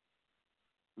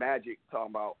 Magic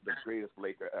talking about the greatest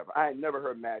Laker ever. I had never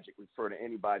heard Magic refer to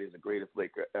anybody as the greatest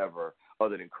Laker ever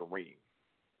other than Kareem.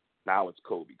 Now it's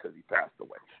Kobe because he passed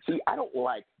away. See, I don't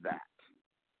like that.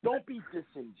 Don't be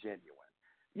disingenuous.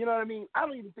 You know what I mean? I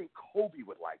don't even think Kobe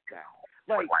would like that.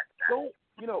 Like, don't,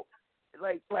 you know,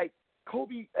 like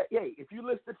Kobe, hey, if you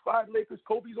listed 5 Lakers,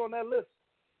 Kobe's on that list.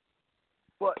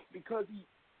 But because he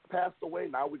passed away,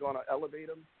 now we're going to elevate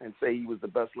him and say he was the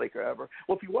best Laker ever.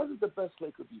 Well, if he wasn't the best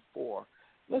Laker before,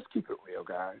 let's keep it real,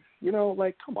 guys. You know,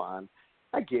 like, come on.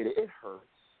 I get it. It hurts.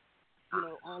 You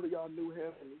know, all of y'all knew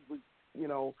him and he was, you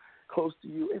know, close to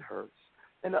you. It hurts.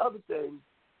 And the other thing,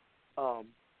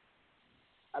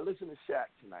 I listened to Shaq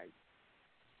tonight.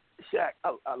 Shaq,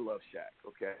 I love Shaq,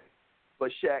 okay?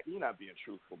 But Shaq, you're not being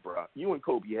truthful, bro. You and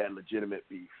Kobe had legitimate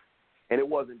beef. And it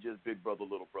wasn't just big brother,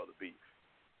 little brother beef.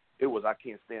 It was, I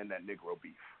can't stand that Negro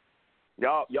beef.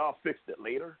 Y'all fixed it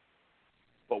later.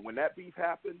 But when that beef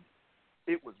happened,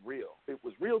 it was real. It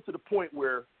was real to the point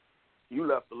where you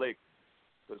left the Lakers.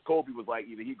 Because Kobe was like,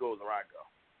 either he goes or I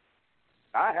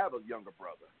go. I have a younger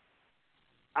brother.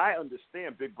 I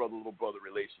understand big brother, little brother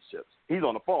relationships. He's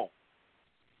on the phone.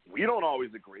 We don't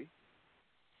always agree.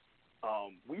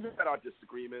 We've had our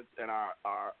disagreements and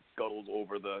our scuttles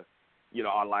over the, you know,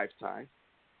 our lifetime.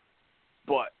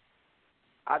 But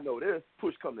I know this,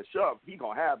 push come to shove, he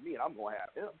going to have me and I'm going to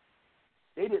have him.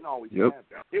 They didn't always have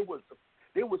that.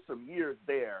 There was some years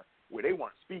there where they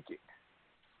weren't speaking.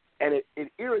 And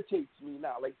it irritates me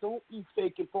now. Like, don't be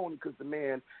fake and phony because the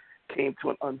man came to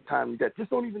an untimely death.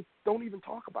 Just don't even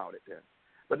talk about it then.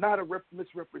 But now to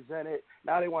misrepresent it,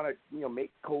 now they want to, you know,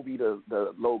 make Kobe the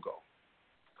logo.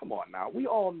 Come on now. We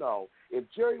all know if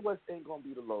Jerry West ain't going to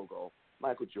be the logo,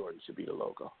 Michael Jordan should be the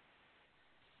logo.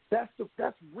 That's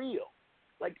real.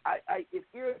 Like, it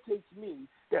irritates me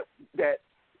that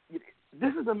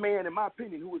this is a man, in my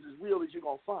opinion, who was as real as you're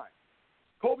going to find.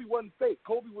 Kobe wasn't fake.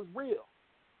 Kobe was real.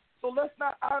 So let's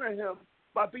not honor him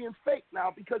by being fake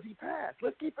now because he passed.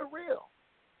 Let's keep it real.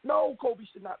 No, Kobe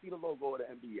should not be the logo of the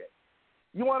NBA.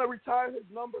 You want to retire his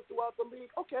number throughout the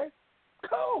league? Okay,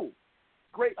 cool.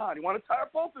 Great honor. You want to retire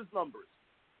both his numbers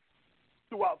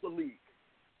throughout the league?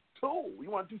 Cool. You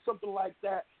want to do something like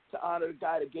that to honor the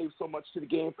guy that gave so much to the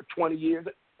game for 20 years?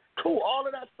 Cool. All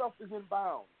of that stuff is in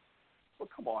bounds. But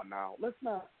come on now. Let's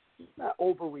not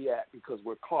overreact because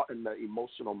we're caught in the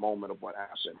emotional moment of what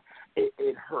happened.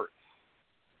 It hurts.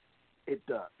 It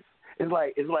does. It's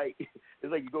like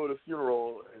you go to a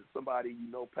funeral and somebody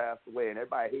you know passed away and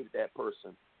everybody hated that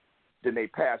person. Then they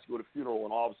pass, you go to the funeral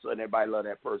and all of a sudden everybody loved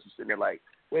that person. Sitting there like,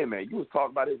 wait a minute, you was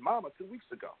talking about his mama 2 weeks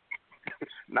ago.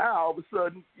 Now all of a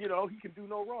sudden, you know, he can do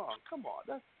no wrong. Come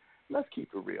on, let's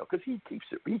keep it real because he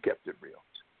kept it real.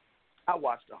 I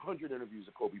watched 100 interviews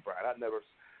of Kobe Bryant. I never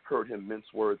heard him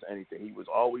mince words or anything. He was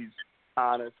always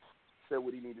honest, said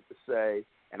what he needed to say,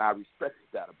 and I respected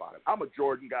that about him. I'm a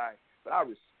Jordan guy, but I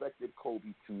respected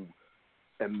Kobe too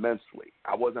immensely.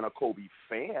 I wasn't a Kobe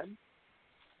fan,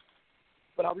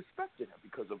 but I respected him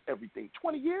because of everything.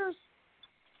 20 years?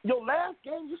 Your last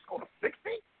game, you scored a 60?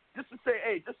 Just to say,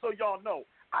 hey, just so y'all know,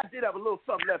 I did have a little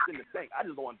something left in the tank. I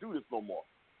just don't want to do this no more.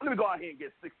 Let me go out here and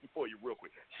get 60 for you real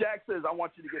quick. Shaq says, I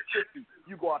want you to get 50.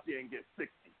 You go out there and get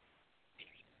 60.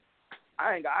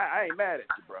 I ain't mad at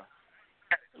you, bro.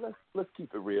 Let's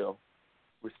keep it real.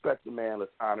 Respect the man.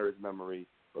 Let's honor his memory.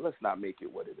 But let's not make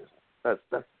it what it isn't.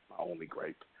 That's my only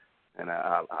gripe. And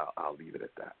I'll leave it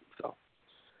at that. So,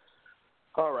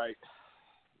 all right.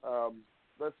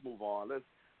 Let's move on. Let's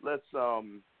I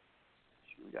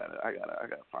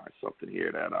gotta find something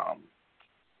here that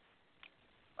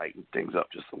lighten things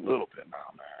up just a little bit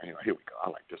now, man. Anyway, here we go. I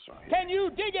like this one here. Can you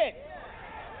dig it?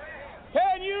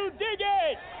 Can you dig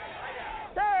it?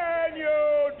 Can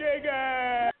you dig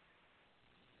it?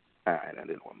 All right, I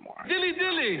did one more. Dilly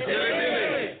dilly.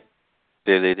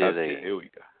 Dilly dilly. Okay, here we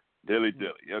go. Dilly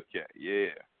dilly. Okay,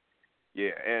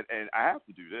 yeah. And I have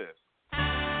to do this.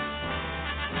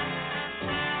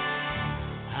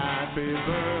 Happy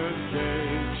birthday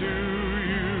to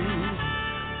you.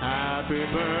 Happy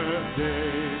birthday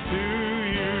to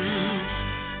you.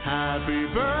 Happy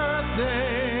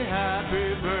birthday, happy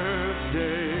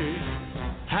birthday.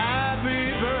 Happy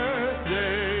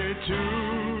birthday to you.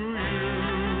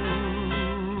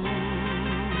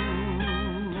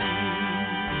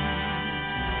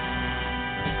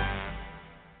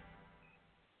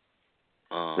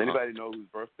 Does anybody know whose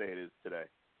birthday it is today?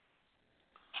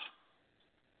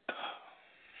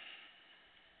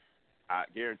 I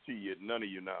guarantee you, none of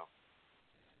you know.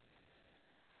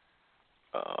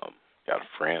 Got a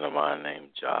friend of mine named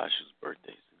Josh whose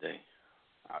birthday's today.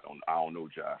 I don't know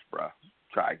Josh, bro.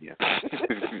 Try again.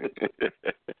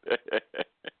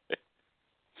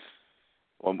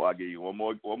 I'll give you one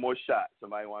more shot.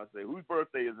 Somebody want to say whose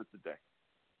birthday is it today?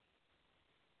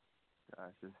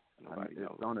 Gosh, it's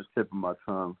on the tip of my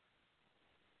tongue.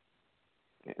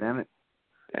 Yeah. Damn it.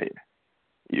 Hey,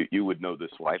 you would know this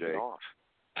one, Jay. Off.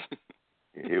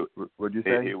 What'd you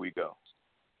say? Here we go.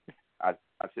 I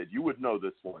said you would know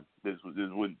this one. This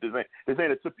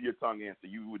ain't a tip of your tongue answer.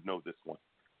 You would know this one.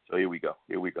 So here we go.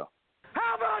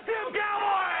 How about them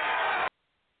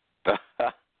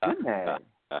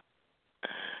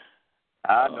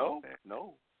Cowboys?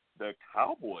 No. The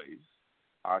Cowboys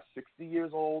are 60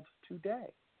 years old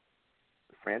today.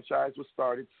 The franchise was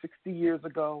started 60 years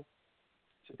ago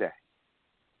today.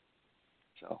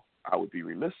 So I would be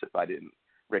remiss if I didn't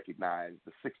recognize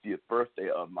the 60th birthday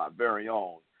of my very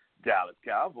own Dallas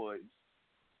Cowboys.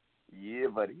 Yeah,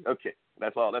 buddy. Okay,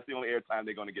 that's all. That's the only airtime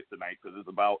they're going to get tonight because it's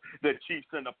about the Chiefs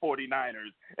and the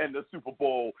 49ers and the Super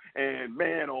Bowl. And,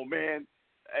 man, oh, man,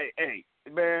 hey,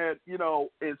 man,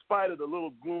 in spite of the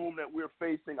little gloom that we're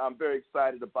facing, I'm very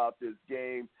excited about this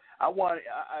game.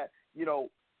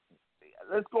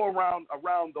 Let's go around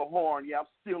the horn. Yeah, I'm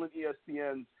stealing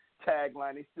ESPN's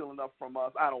tagline. They steal enough from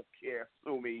us. I don't care.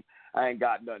 Sue me. I ain't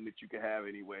got nothing that you can have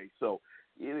anyway. So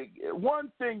one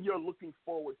thing you're looking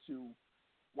forward to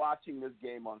watching this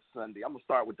game on Sunday, I'm going to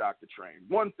start with Dr. Train.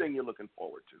 One thing you're looking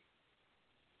forward to.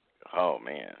 Oh,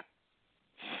 man.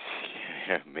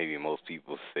 Maybe most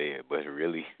people say it, but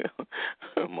really,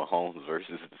 Mahomes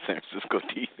versus the San Francisco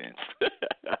defense.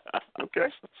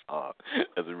 Okay.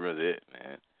 That's really it,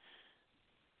 man.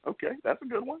 Okay, that's a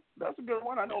good one.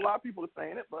 I know a lot of people are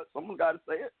saying it, but someone's got to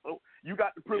say it. So you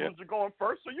got the privilege of going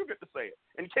first, so you get to say it.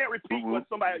 And you can't repeat when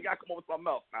somebody got to come up with something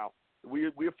else. Now, we're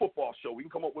a football show. We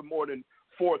can come up with more than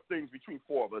 4 things between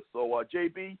 4 of us. So,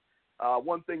 JB,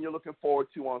 one thing you're looking forward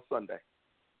to on Sunday.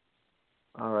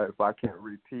 All right, if I can't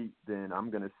repeat, then I'm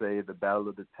going to say the battle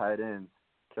of the tight ends,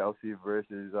 Kelsey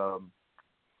versus,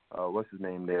 what's his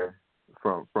name there,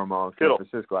 from San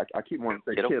Francisco. I keep wanting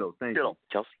to say Kittle. Thank you.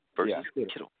 Kelsey versus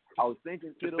Kittle. I was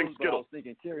thinking Kittle, but I was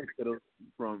thinking Kerry Kittle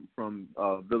from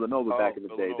Villanova back in the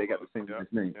day. They got the same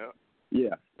name.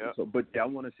 Yeah. So, but I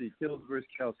want to see Kittle versus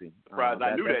Kelsey. Surprised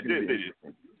I knew that, didn't you?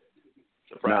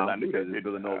 Surprised I knew that. Because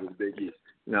Villanova's Big East.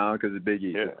 No, because the Big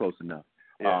East is close enough.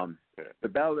 The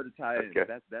battle of the tight ends,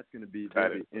 that's going to be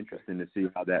very interesting to see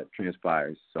how that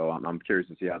transpires. So I'm curious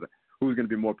to see who's going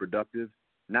to be more productive,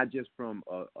 not just from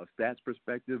a stats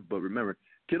perspective, but remember,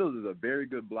 Kittle is a very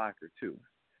good blocker too.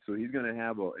 So he's going to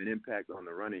have an impact on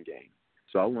the running game.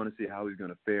 So I want to see how he's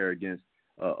going to fare against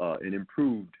an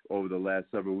improved over the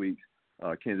last several weeks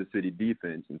Kansas City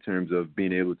defense in terms of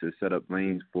being able to set up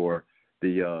lanes for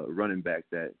the running back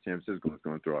that San Francisco is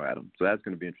going to throw at him. So that's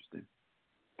going to be interesting.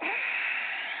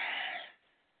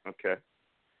 Okay.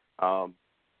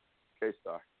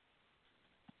 K-Star.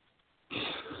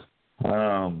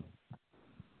 I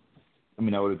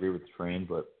would agree with Train,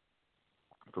 but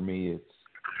for me, it's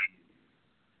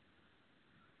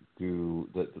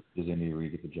does Andy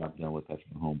Reid get the job done with Patrick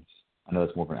Mahomes? I know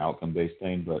that's more of an outcome-based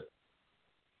thing, but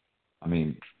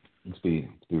let's be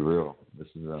real. This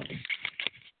is a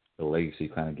legacy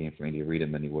kind of game for Andy Reid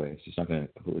in many ways. He's not going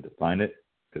to completely define it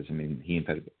because he and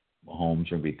Patrick Mahomes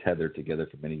are going to be tethered together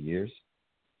for many years.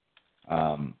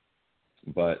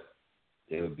 But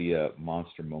it would be a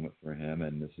monster moment for him,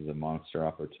 and this is a monster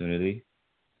opportunity.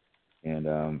 And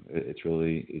it's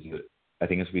really I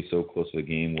think it's going to be so close to a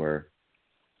game where,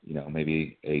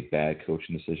 maybe a bad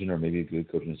coaching decision or maybe a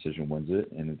good coaching decision wins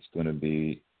it, and it's going to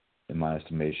be, in my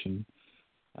estimation,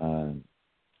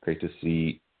 great to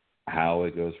see how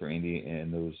it goes for Andy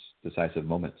in those decisive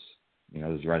moments.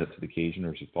 Does he rise up to the occasion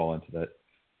or does he fall into that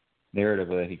narrative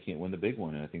that he can't win the big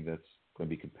one? And I think that's going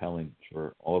to be compelling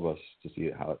for all of us to see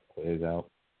how it plays out.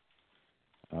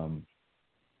 I'm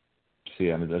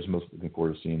most looking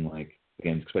forward to seeing,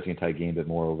 again, expecting a tight game, but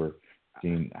moreover,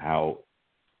 seeing how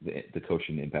the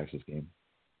coaching impacts this game.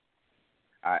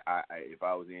 If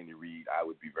I was Andy Reid, I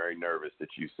would be very nervous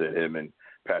that you said him and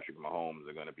Patrick Mahomes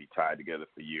are going to be tied together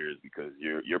for years because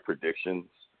your predictions,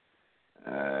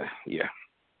 I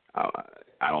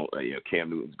don't.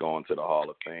 Cam Newton's going to the Hall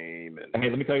of Fame, and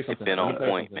let me tell you something. He's been on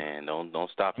point, man.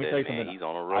 Don't stop that, man. He's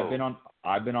on a roll.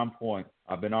 I've been on point.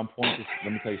 Let me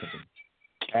tell you something.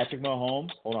 Patrick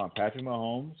Mahomes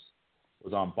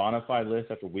was on bona fide list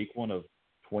after week 1 of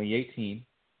 2018.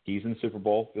 He's in the Super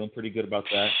Bowl, feeling pretty good about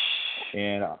that.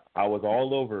 And I was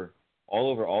all over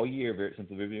all year since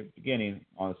the very beginning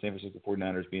on the San Francisco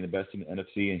 49ers being the best team in the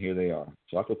NFC, and here they are.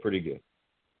 So I feel pretty good.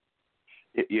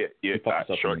 Yeah.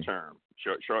 Short term.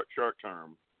 Short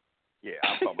term. Yeah,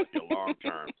 I'm talking about your long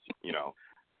terms. You know,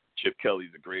 Chip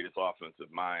Kelly's the greatest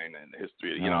offensive mind in the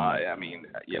history. You know, I mean,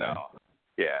 you know,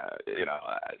 yeah, you know,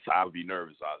 so I would be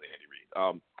nervous if I was Andy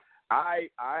Reid.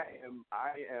 I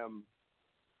am.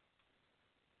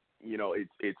 You know,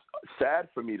 it's sad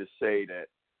for me to say that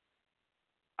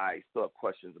I still have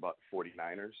questions about the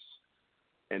 49ers,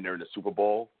 and they're in the Super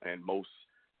Bowl, and most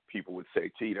people would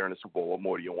say, T, they're in the Super Bowl, what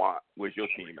more do you want? Where's your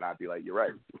team? And I'd be like, you're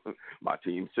right. My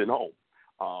team's sitting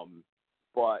home.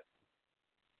 But,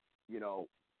 you know,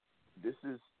 this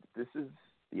is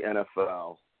the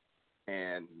NFL,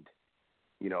 and,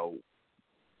 you know,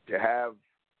 to have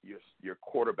your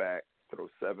quarterback throw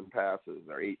 7 passes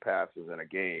or 8 passes in a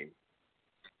game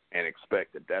and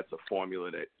expect that that's a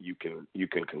formula that you can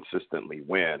consistently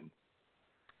win,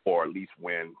 or at least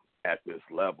win at this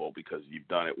level because you've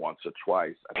done it once or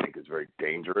twice, I think is very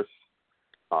dangerous.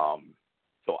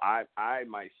 So I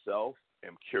myself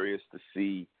am curious to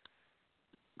see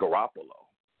Garoppolo,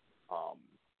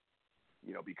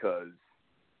 you know, because,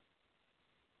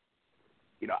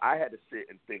 you know, I had to sit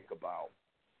and think about,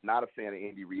 not a fan of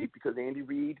Andy Reid because Andy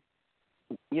Reid,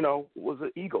 you know, was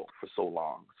an Eagle for so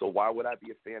long. So why would I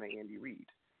be a fan of Andy Reid?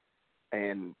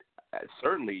 And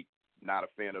certainly not a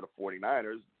fan of the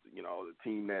 49ers, you know, the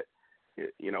team that,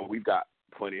 you know, we've got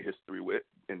plenty of history with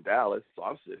in Dallas. So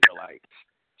I'm sitting there like,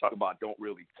 talk about don't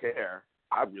really care.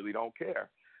 I really don't care.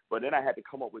 But then I had to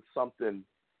come up with something,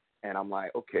 and I'm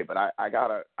like, okay, but I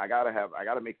gotta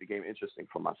make the game interesting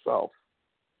for myself.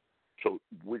 So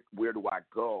where do I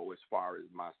go as far as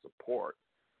my support?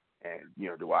 And, you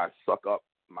know, do I suck up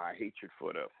my hatred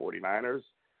for the 49ers,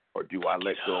 or do I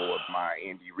let go of my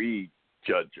Andy Reid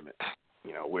judgment?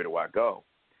 You know, where do I go?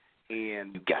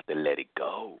 And you got to let it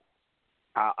go.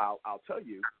 I'll tell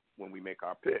you when we make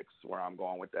our picks where I'm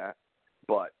going with that.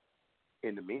 But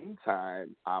in the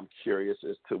meantime, I'm curious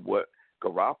as to what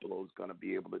Garoppolo is going to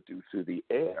be able to do through the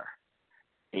air.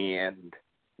 And,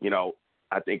 you know,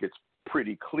 I think it's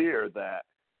pretty clear that,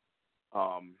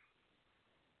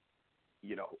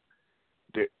 you know,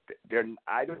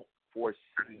 I don't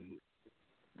foresee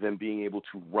them being able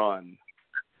to run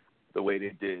the way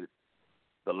they did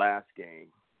the last game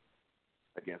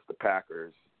against the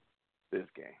Packers this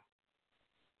game,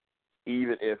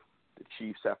 even if the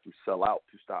Chiefs have to sell out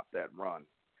to stop that run.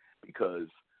 Because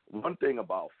one thing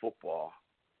about football,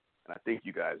 and I think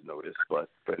you guys know this, but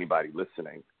for anybody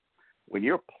listening, when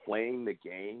you're playing the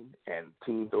game and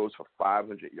team throws for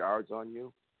 500 yards on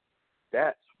you,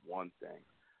 that's one thing.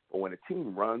 But when a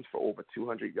team runs for over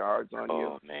 200 yards on you,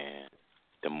 oh man,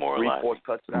 demoralizing. 3-4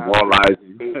 touchdowns,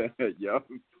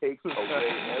 takes away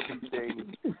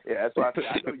everything. Yeah, that's why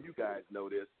I know you guys know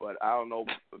this, but I don't know,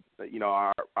 you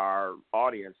know, our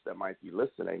audience that might be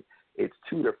listening. It's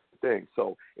two different things.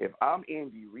 So if I'm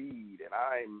Andy Reid and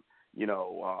I'm, you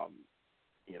know,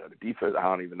 the defense, I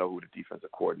don't even know who the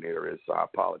defensive coordinator is, so I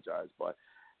apologize, but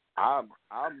I'm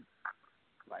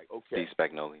like, okay, Steve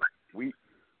Spagnuolo.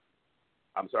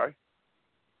 I'm sorry?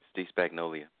 Steve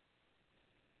Spagnuolo.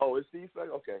 Oh, it's Steve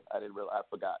Spagnuolo? Okay, I didn't realize. I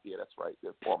forgot. Yeah, that's right.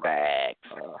 The former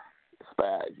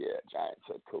Spag, yeah, Giants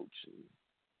head coach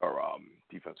or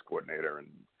defensive coordinator, and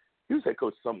he was head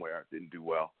coach somewhere. Didn't do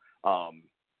well.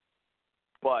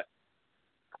 But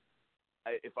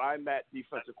if I'm that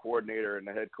defensive coordinator and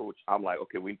the head coach, I'm like,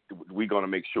 okay, we're going to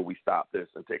make sure we stop this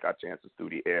and take our chances through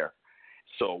the air.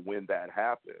 So when that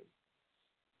happens,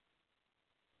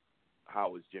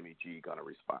 how is Jimmy G going to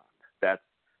respond? That's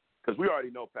because we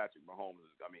already know Patrick Mahomes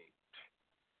is, I mean,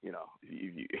 you know,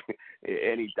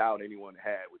 any doubt anyone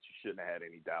had, which you shouldn't have had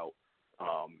any doubt,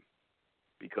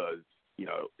 because, you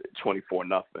know,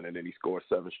 24-0, and then he scores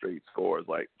 7 straight scores.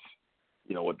 Like,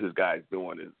 you know, what this guy's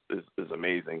doing is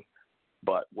amazing.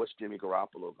 But what's Jimmy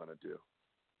Garoppolo going to do?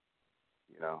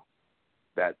 You know,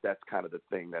 that's kind of the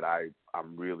thing that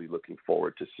I'm really looking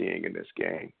forward to seeing in this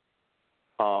game.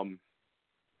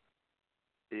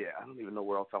 Yeah, I don't even know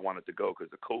where else I wanted to go because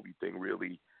the Kobe thing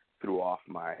really threw off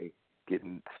my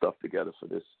getting stuff together for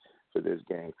this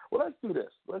game. Well, let's do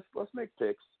this. Let's make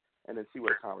picks and then see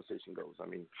where the conversation goes. I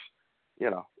mean, you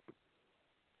know,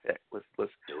 heck, let's do it.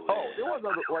 Oh, there was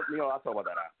you know, I'll talk about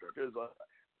that after. There's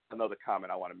another comment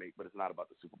I want to make, but it's not about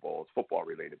the Super Bowl. It's football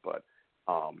related, but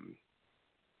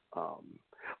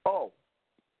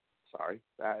sorry,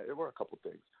 there were a couple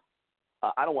things.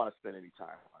 I don't want to spend any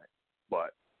time on it,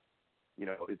 but you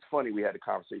know, it's funny, we had a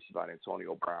conversation about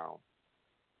Antonio Brown,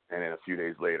 and then a few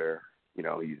days later, you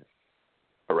know, he's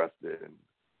arrested, and,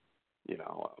 you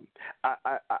know, I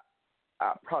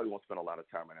probably won't spend a lot of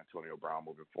time on Antonio Brown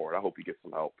moving forward. I hope he gets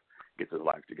some help, gets his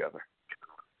life together,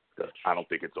 because I don't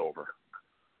think it's over.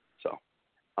 So,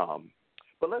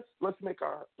 But let's make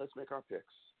our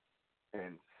picks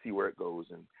and see where it goes,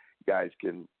 and you guys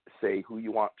can say who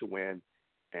you want to win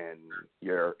and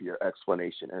your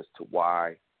explanation as to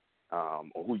why, or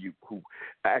who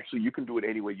actually you can do it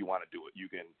any way you want to do it. You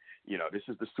can, this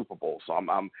is the Super Bowl, so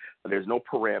there's no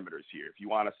parameters here. If you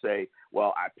want to say,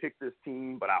 well, I picked this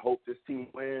team, but I hope this team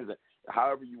wins,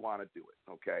 however you want to do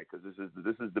it, okay? Because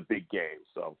this is the big game.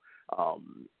 So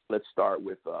let's start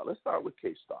with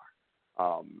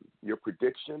K-Star. Your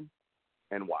prediction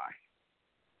and why.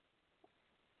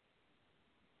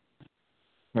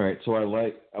 All right, so I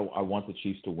want the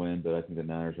Chiefs to win, but I think the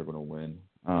Niners are going to win.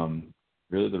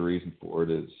 Really, the reason for it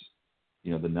is,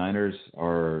 the Niners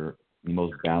are the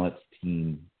most balanced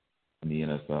team in the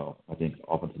NFL. I think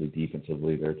offensively,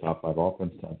 defensively, they're top 5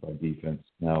 offense, top 5 defense.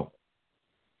 Now,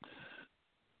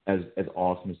 as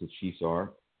awesome as the Chiefs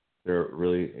are, they're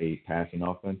really a passing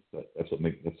offense. That's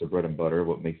their bread and butter.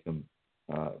 What makes them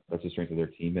that's the strength of their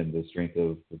team, and the strength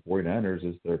of the 49ers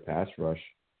is their pass rush.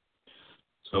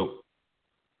 So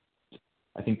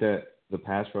I think that the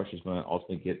pass rush is going to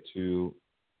ultimately get to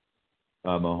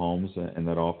Mahomes and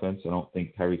that offense. I don't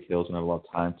think Tyreek Hill's going to have a lot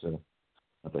of time to,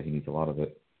 not that he needs a lot of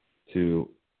it, to,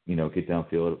 get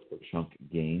downfield for chunk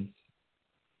gains.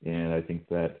 And I think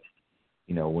that,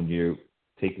 when you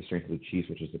take the strength of the Chiefs,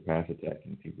 which is the pass attack,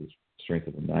 and take the strength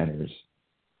of the Niners,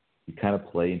 you kind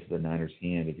of play into the Niners'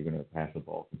 hand if you're going to pass the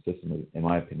ball consistently, in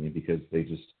my opinion, because they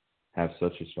just have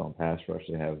such a strong pass rush.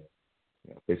 They have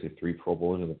basically 3 Pro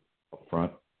Bowlers up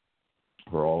front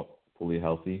who are all fully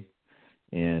healthy.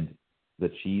 And the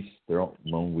Chiefs, their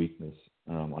lone weakness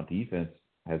on defense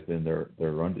has been their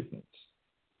run defense.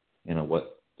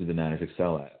 What do the Niners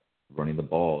excel at? Running the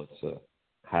ball. It's a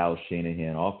Kyle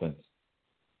Shanahan offense.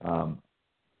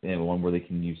 And one where they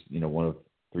can use, one of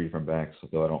 3 different backs,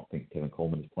 though I don't think Kevin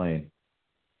Coleman is playing.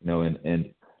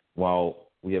 And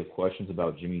while we have questions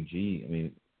about Jimmy G, I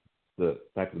mean, the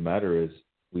fact of the matter is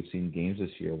we've seen games this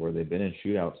year where they've been in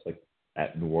shootouts like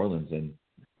at New Orleans, and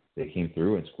they came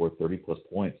through and scored 30-plus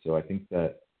points. So I think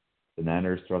that the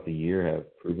Niners throughout the year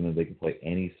have proven that they can play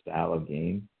any style of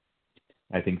game.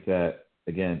 I think that,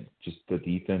 again, just the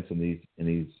defense in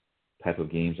these type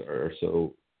of games are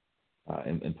so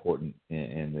important,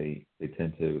 and they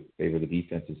tend to favor the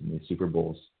defenses in the Super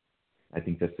Bowls. I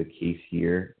think that's the case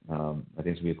here. I think it's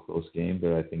going to be a close game,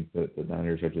 but I think that the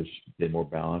Niners are just a bit more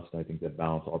balanced, and I think that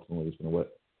balance ultimately is going to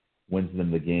what wins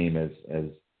them the game, as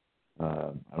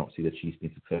I don't see the Chiefs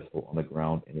being successful on the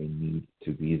ground, and they need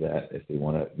to be that if they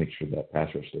want to make sure that pass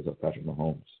rush stays up Patrick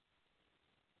Mahomes.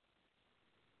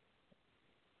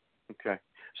 Okay.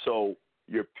 So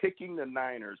you're picking the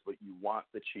Niners, but you want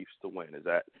the Chiefs to win. Is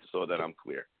that so that I'm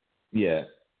clear? Yeah.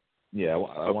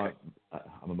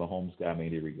 I'm a Mahomes guy,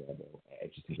 Andy Reid guy, but I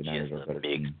just think the Niners are a better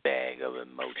team. Big bag of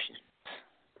emotion.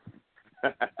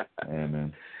 Yeah,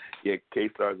 man. Yeah,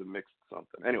 K-Star's a mix of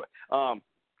something. Anyway, all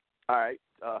right.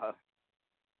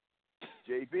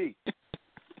 JB.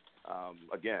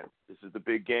 Again, this is the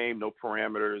big game. No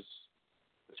parameters.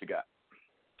 What you got?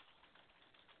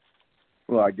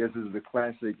 Well, I guess this is the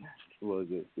classic,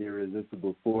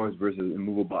 irresistible force versus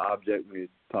immovable object when you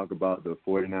talk about the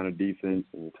 49er defense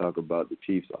and you talk about the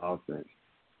Chiefs offense.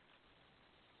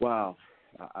 Wow.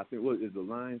 I think, is the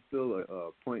line still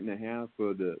a 1.5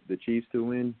 for the Chiefs to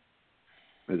win?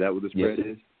 Is that what the spread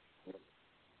is?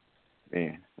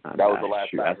 Man. That was the last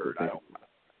I heard. That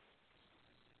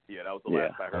was the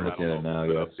last I heard. I'm looking at it now.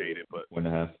 Updated, but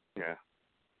 1.5. Yeah.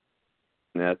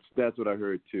 That's what I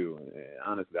heard too.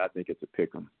 Honestly, I think it's a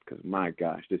pick 'em because my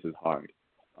gosh, this is hard.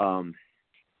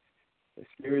 As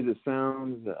scary as it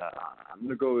sounds, I'm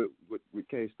gonna go with what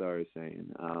K-Star is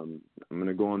saying. I'm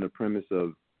gonna go on the premise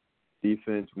of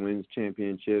defense wins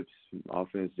championships,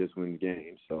 offense just wins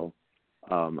games. So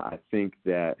I think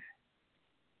that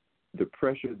the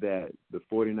pressure that the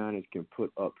 49ers can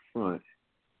put up front,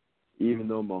 even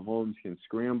though Mahomes can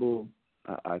scramble,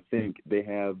 I think they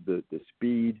have the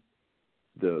speed,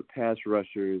 the pass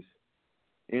rushers,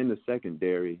 and the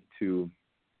secondary to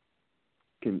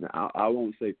I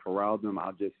won't say corral them,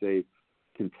 I'll just say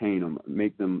contain them,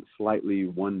 make them slightly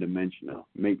one-dimensional,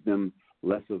 make them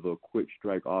less of a quick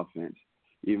strike offense,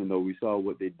 even though we saw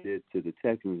what they did to the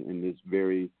Texans in this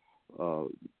very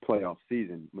playoff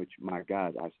season, which, my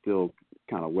God, I still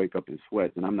kind of wake up in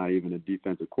sweats, and I'm not even a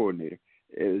defensive coordinator.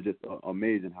 It was just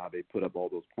amazing how they put up all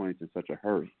those points in such a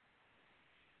hurry.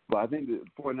 But I think the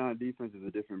 49 defense is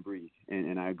a different breed,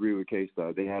 and I agree with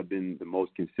K-Star. They have been the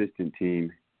most consistent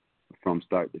team from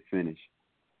start to finish.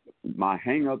 My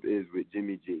hang-up is with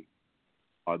Jimmy G.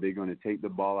 Are they going to take the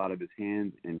ball out of his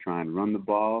hands and try and run the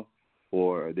ball,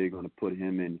 or are they going to put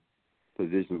him in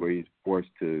positions where he's forced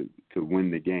to win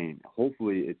the game.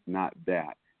 Hopefully, it's not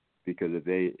that, because if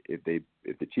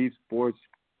the Chiefs force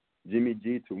Jimmy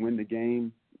G to win the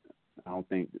game, I don't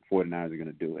think the 49ers are going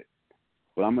to do it.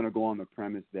 But I'm going to go on the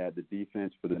premise that the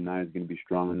defense for the Niners is going to be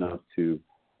strong enough to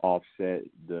offset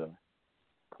the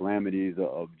calamities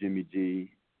of Jimmy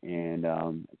G, and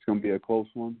it's going to be a close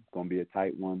one. It's going to be a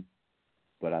tight one,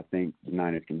 but I think the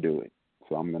Niners can do it,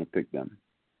 so I'm going to pick them.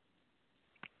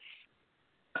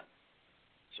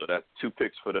 So that's 2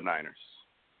 picks for the Niners.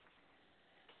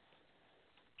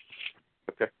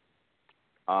 Okay.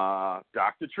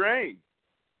 Dr. Train.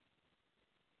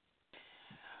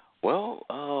 Well,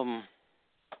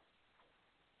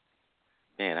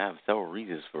 man, I have several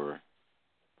reasons for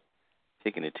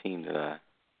picking a team that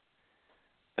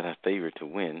I favor to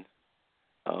win.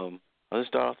 I'll just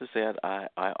start off to say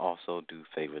I also do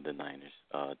favor the Niners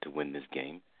to win this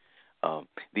game.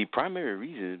 The primary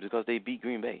reason is because they beat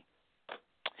Green Bay.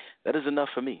 That is enough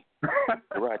for me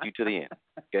to ride you to the end.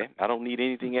 Okay, I don't need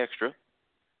anything extra,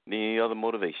 any other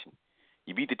motivation.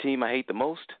 You beat the team I hate the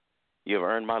most, you have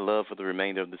earned my love for the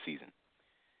remainder of the season.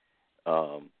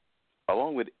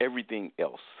 Along with everything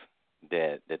else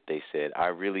that they said, I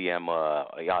really am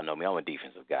y'all know me, I'm a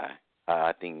defensive guy.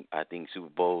 I think Super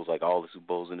Bowls, like all the Super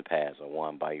Bowls in the past, are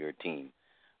won by your team.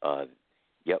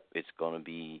 Yep, it's going to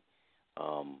be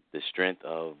the strength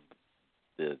of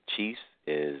the Chiefs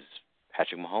is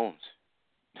Patrick Mahomes.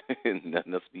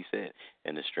 Nothing else to be said.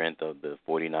 And the strength of the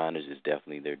 49ers is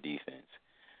definitely their defense.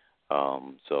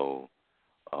 So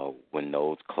when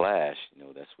those clash,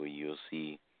 that's where you'll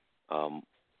see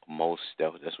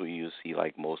that's where you'll see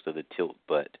like most of the tilt.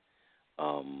 But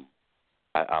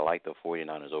I like the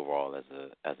 49ers overall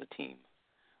as a team.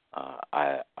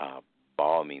 By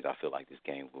all means, I feel like this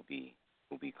game will be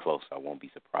close. I won't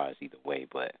be surprised either way,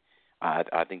 but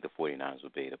I think the 49ers will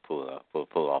be able to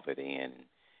pull off at the end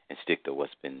and stick to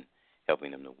what's been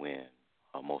helping them to win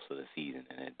most of the season,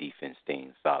 and that defense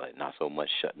staying solid. Not so much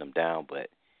shutting them down, but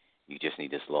you just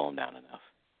need to slow them down enough.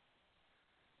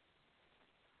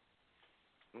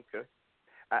 Okay.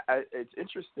 It's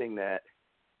interesting that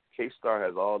K-Star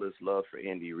has all this love for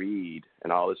Andy Reid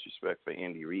and all this respect for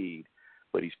Andy Reid,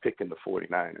 but he's picking the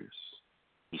 49ers.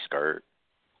 He's scared.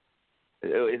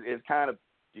 It's kind of,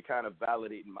 you're kind of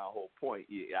validating my whole point.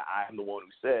 I'm the one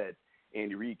who said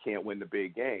Andy Reid can't win the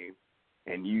big game,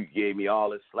 and you gave me all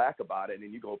this slack about it, and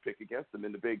then you're going to pick against him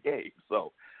in the big game.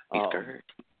 So, he's scared.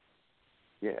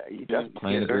 Yeah, he definitely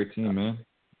playing a great team, man.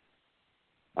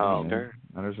 You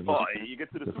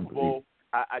get to the Super Bowl,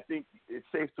 I think it's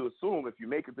safe to assume if you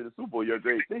make it to the Super Bowl, you're a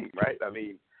great team, right? I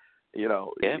mean,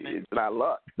 it's not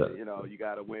luck. You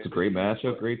got to win. It's a great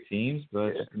matchup, great teams,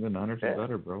 but the Niners are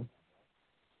better, bro.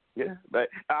 Yeah, but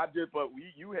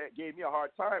you gave me a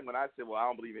hard time when I said, well, I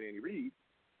don't believe in Andy Reid,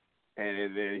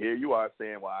 and then here you are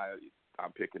saying, well,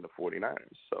 I'm picking the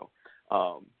 49ers. So,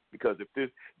 because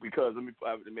let me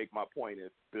make my point.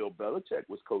 If Bill Belichick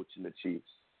was coaching the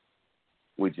Chiefs,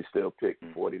 would you still pick the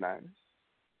 49ers?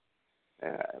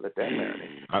 Let that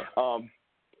marinate.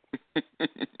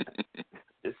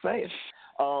 Just saying.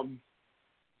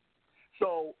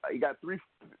 So you got three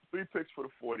picks for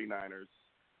the 49ers.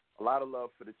 A lot of love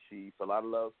for the Chiefs. A lot of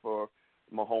love for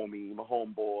my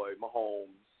homeboy,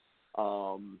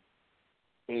 Mahomes.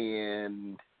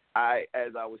 And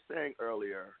as I was saying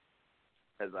earlier,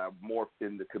 as I morphed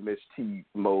into commish T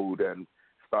mode and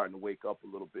starting to wake up a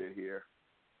little bit here,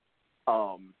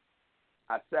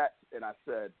 I sat and I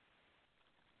said,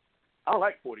 I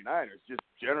like 49ers just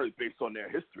generally based on their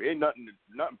history. Ain't nothing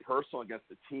personal against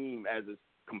the team as it's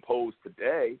composed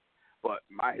today, but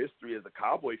my history as a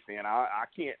Cowboy fan, I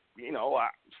can't,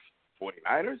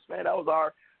 49ers, man, that was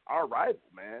our rival,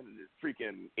 man, in the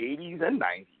freaking 80s and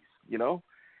 90s,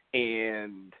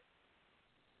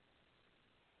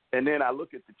 and then I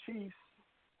look at the Chiefs,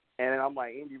 and I'm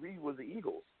like, Andy Reid was the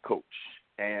Eagles coach,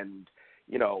 and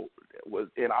was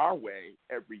in our way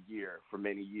every year for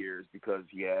many years because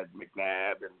he had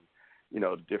McNabb and,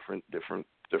 different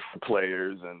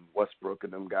players and Westbrook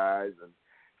and them guys, and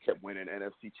kept winning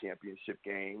NFC championship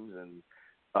games. And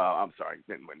I'm sorry,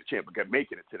 didn't win the championship, kept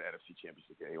making it to the NFC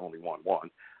championship game, only won one.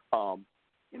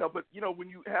 But when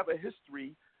you have a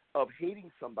history of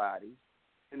hating somebody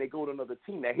and they go to another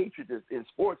team, that hatred in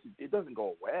sports, it doesn't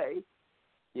go away,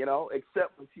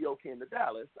 except when T.O. came to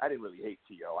Dallas. I didn't really hate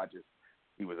T.O.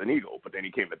 He was an Eagle, but then he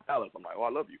came to Dallas. I'm like, oh,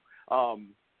 I love you.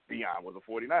 Deion was a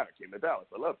 49er, came to Dallas.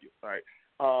 I love you. All right.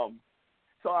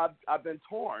 So I've been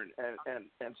torn,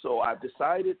 and so I've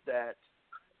decided that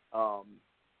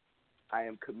I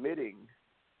am committing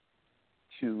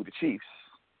to the Chiefs,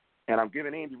 and I'm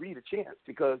giving Andy Reid a chance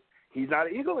because he's not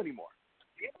an Eagle anymore.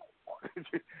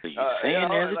 So you're saying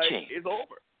there's a chance. It's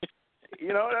over.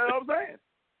 You know what I'm saying?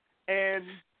 And,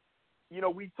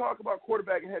 we talk about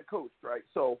quarterback and head coach, right?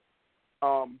 So,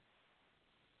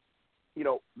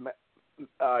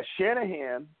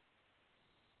 Shanahan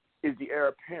is the heir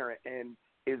apparent and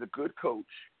is a good coach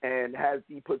and has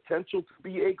the potential to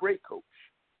be a great coach.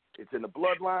 It's in the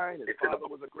bloodline. His father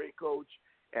was a great coach,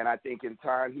 and I think in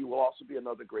time he will also be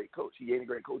another great coach. He ain't a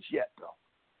great coach yet, though,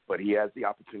 but he has the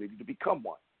opportunity to become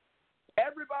one.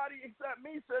 Everybody except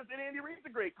me says that Andy Reid's a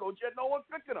great coach, yet no one's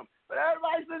picking him. But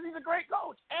everybody says he's a great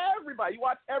coach. Everybody. You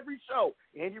watch every show.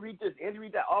 Andy Reid this, Andy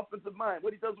Reid that, offensive mind,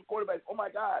 what he does with quarterbacks. Oh, my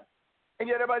God. And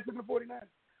yet everybody's picking the 49ers.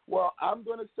 Well, I'm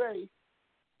going to say,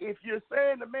 if you're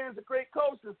saying the man's a great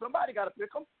coach, then somebody got to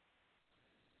pick him.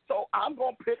 So I'm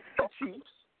going to pick the Chiefs.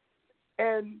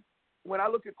 And when I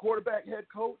look at quarterback, head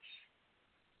coach,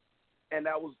 and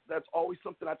that's always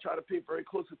something I try to pay very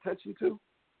close attention to,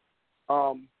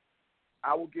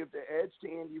 I will give the edge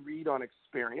to Andy Reid on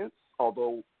experience,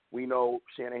 although we know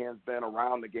Shanahan's been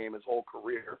around the game his whole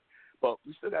career. But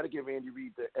we still got to give Andy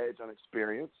Reid the edge on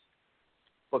experience.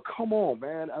 But come on,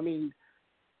 man. I mean,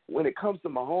 when it comes to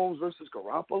Mahomes versus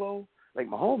Garoppolo, like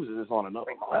Mahomes is on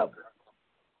another level.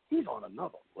 He's on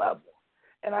another level.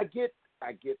 And I get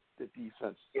the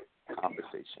defense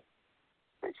conversation.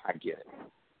 I get it.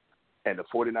 And the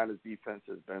 49ers defense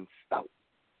has been stout.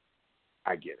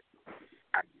 I get it.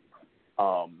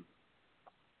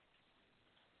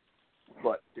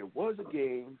 But there was a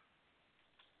game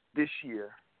this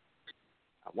year,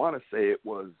 I want to say it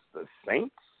was the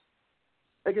Saints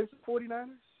against the 49ers.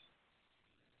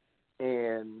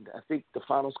 And I think the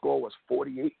final score was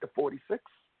 48-46.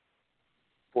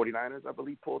 49ers, I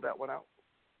believe, pulled that one out.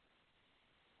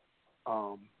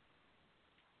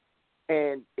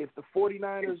 And if the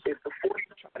 49ers try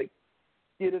to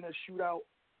get in a shootout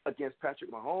against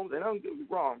Patrick Mahomes, and don't get me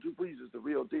wrong, Drew Brees is the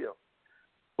real deal.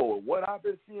 But what I've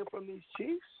been seeing from these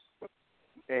Chiefs,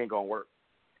 it ain't going to work.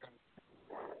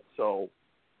 So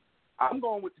I'm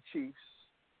going with the Chiefs.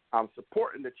 I'm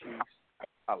supporting the Chiefs.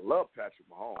 I love Patrick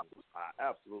Mahomes. I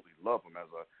absolutely love him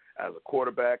as a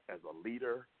quarterback, as a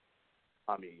leader.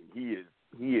 I mean, he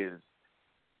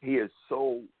is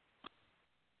so.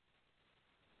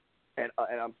 And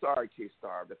I'm sorry,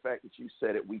 K-Star, the fact that you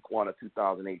said it week 1 of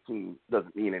 2018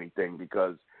 doesn't mean anything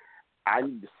because I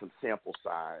need some sample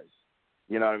size.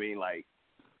 You know what I mean? Like,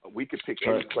 we could pick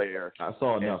any player I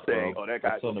saw enough, and say, bro. oh, that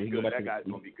guy's going to be good. That guy's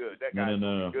going to be good. That guy's going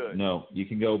to be good. No, you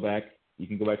can go back. You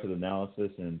can go back to the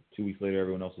analysis, and 2 weeks later,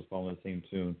 everyone else was following the same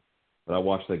tune. But I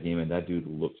watched that game, and that dude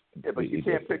looked completely Yeah, but you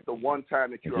can't pick the one time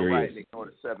that you were right and ignore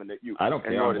the 7 that you. I don't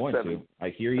care. I'm going 7. to. I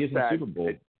hear he is in the Super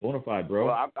Bowl. Bonafide, bro.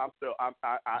 Well,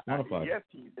 yes,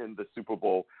 he's in the Super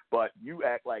Bowl, but you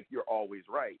act like you're always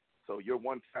right. So your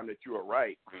one time that you are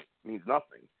right means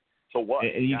nothing. So what?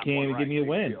 And you can't even give me a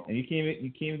win. And you can't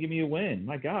even give me a win.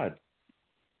 My God.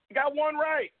 You got one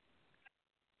right.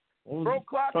 Well, Broke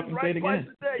clock is right twice a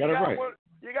day. Got it right.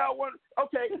 You got one.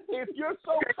 Okay, if you're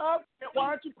so confident, why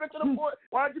aren't you picking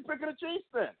the Chiefs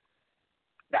then?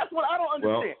 That's what I don't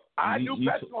understand. I knew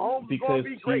Patrick Mahomes was going to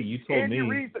be great. You told Andy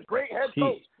Reid's a great head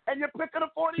coach, and you're picking the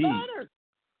 49ers.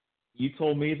 You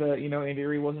told me that Andy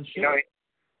Reid wasn't shit,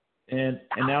 and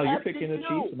now you're picking the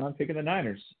Chiefs, and I'm picking the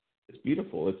Niners. It's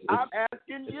beautiful. I'm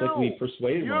asking it's you. Like we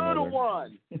persuaded one another. You're the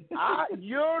one.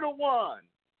 You're the one.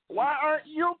 Why aren't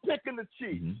you picking the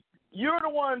Chiefs? Mm-hmm. You're the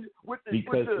one with the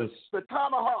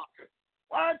tomahawk.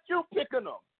 Why aren't you picking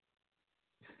them?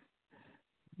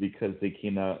 Because they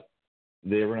came out.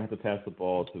 They were going to have to pass the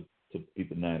ball to beat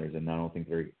the Niners, and I don't think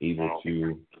they're able to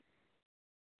beat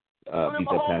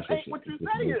that pass rush. What you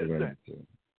say is man.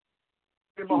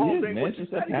 It's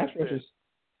just that pass rush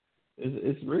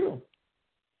is real.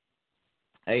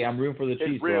 Hey, I'm rooting for the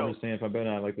Chiefs. So I'm just saying if I'm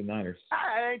betting, I like the Niners.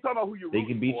 I ain't talking about who you're rooting for.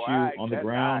 They can beat you on the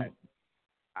ground.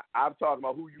 I'm talking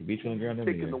about who you beat you on the ground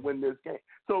picking to win this game.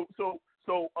 So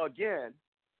again,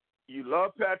 you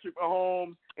love Patrick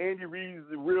Mahomes. Andy Reid is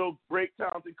a real great,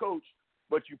 talented coach,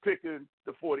 but you picking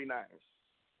the 49ers.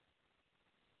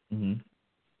 Mm-hmm.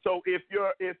 So if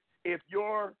your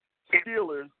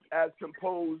Steelers, as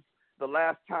composed the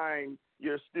last time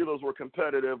your Steelers were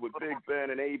competitive with Big Ben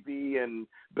and AB and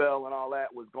Bell and all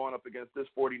that, was going up against this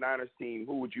 49ers team,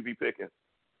 who would you be picking?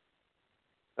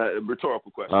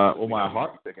 Rhetorical question. Well, my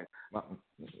heart would say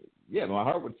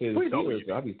the Steelers.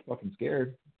 I'd be fucking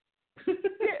scared.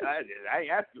 I ain't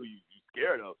asking who you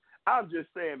scared of. I'm just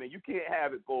saying, man, you can't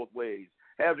have it both ways.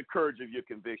 Have the courage of your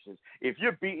convictions. If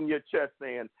you're beating your chest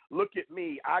saying, look at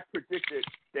me, I predicted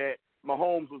that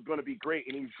Mahomes was going to be great,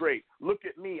 and he's great. Look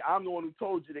at me. I'm the one who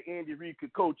told you that Andy Reid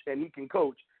could coach, and he can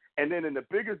coach. And then in the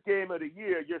biggest game of the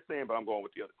year, you're saying, but I'm going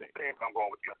with the other team.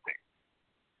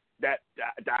 That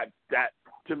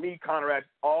to me counteracts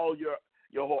all your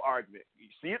whole argument. You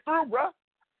see it through, bruh.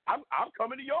 I'm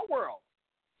coming to your world.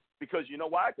 Because you know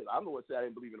why? Because I'm the one that said I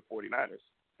didn't believe in the 49ers.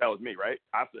 That was me, right?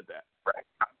 I said that. Right.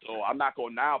 So I'm not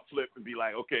going to now flip and be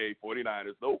like, okay,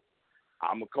 49ers. Nope.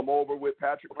 I'm going to come over with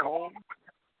Patrick Mahomes.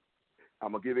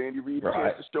 I'm going to give Andy Reid a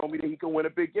chance to show me that he can win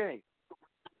a big game.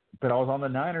 But I was on the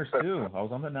Niners,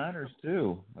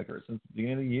 too. Like since the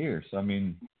beginning of the year. So, I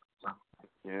mean,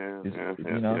 they're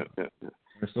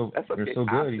so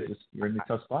good. You're in the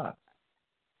tough spot.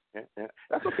 Yeah.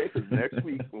 That's okay, because next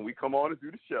week when we come on and do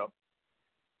the show,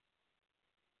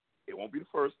 it won't be the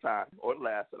first time or the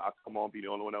last that I'll come on and be the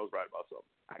only one that was right about something.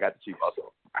 I got the Chiefs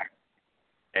also.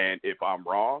 And if I'm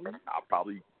wrong, I'll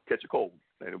probably catch a cold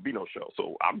and it'll be no show.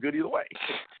 So I'm good either way.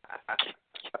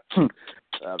 I'm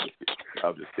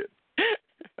just kidding.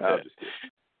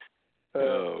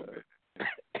 Oh, man.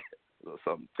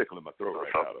 Something tickling my throat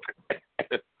right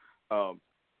now.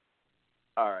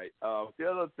 All right. The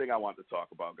other thing I want to talk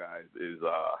about, guys, is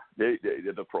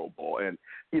the Pro Bowl. And,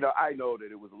 I know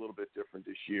that it was a little bit different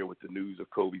this year with the news of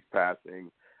Kobe's passing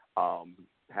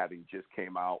having just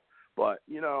came out. But,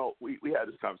 we had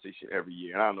this conversation every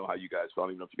year. And I don't know how you guys felt,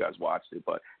 even know if you guys watched it,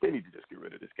 but they need to just get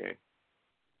rid of this game.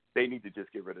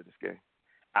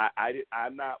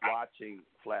 I'm not watching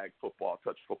flag football,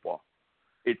 touch football.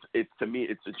 It's to me,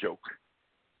 it's a joke.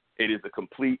 It is a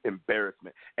complete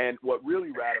embarrassment. And what really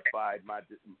ratified my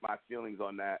feelings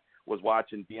on that was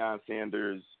watching Deion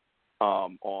Sanders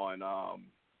on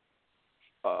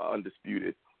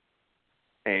Undisputed.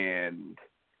 And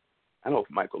I don't know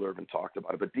if Michael Irvin talked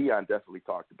about it, but Deion definitely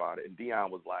talked about it. And Deion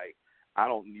was like, I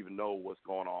don't even know what's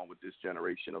going on with this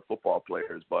generation of football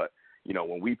players, but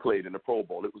when we played in the Pro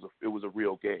Bowl, it was a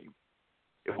real game.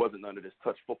 It wasn't none of this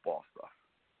touch football stuff.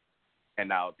 And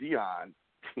now Deion,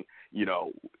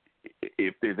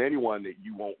 if there's anyone that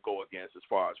you won't go against as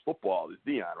far as football, it's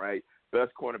Deion, right?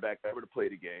 Best cornerback ever to play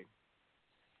the game.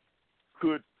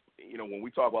 When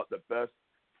we talk about the best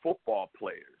football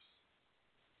players,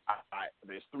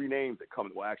 there's three names that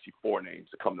come, well, actually four names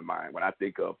that come to mind when I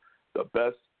think of the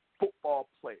best football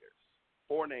players.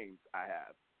 Four names I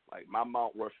have, like my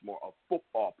Mount Rushmore of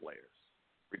football players,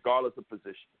 regardless of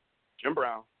position. Jim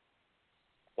Brown,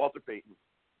 Walter Payton,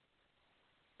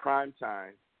 Prime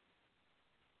Time,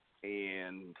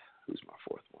 and who's my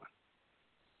fourth one?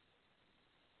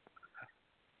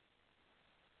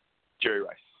 Jerry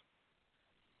Rice.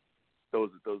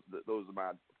 Those are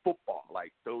my football.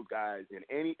 Like those guys in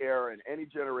any era, in any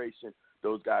generation,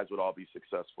 those guys would all be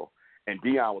successful. And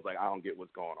Deion was like, I don't get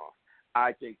what's going on.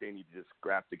 I think they need to just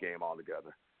scrap the game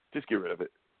altogether. Just get rid of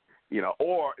it.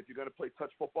 Or if you're going to play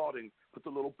touch football, then put the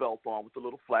little belt on with the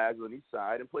little flags on each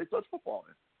side and play touch football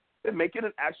and make it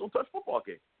an actual touch football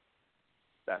game.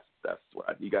 That's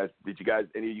what did you guys,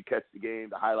 any of you catch the game,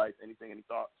 the highlights, anything, any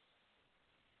thoughts?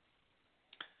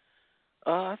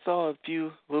 I saw a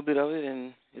little bit of it,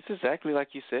 and it's exactly like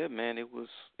you said, man. It was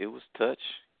touch.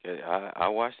 I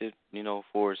watched it,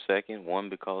 for a second. One,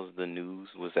 because the news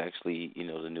was actually,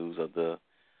 the news of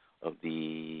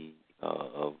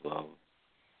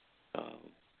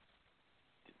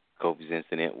Kobe's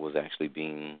incident was actually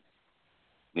being,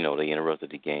 they interrupted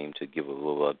the game to give a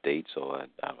little update. So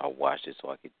I watched it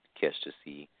so I could catch to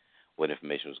see what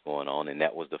information was going on, and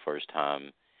that was the first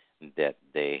time that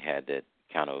they had that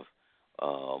kind of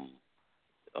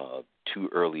too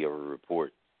early of a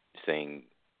report saying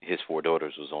his four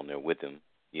daughters was on there with him.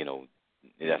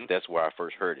 That's where I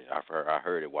first heard it. I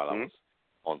heard it while I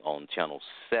was on Channel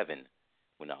 7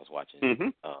 when I was watching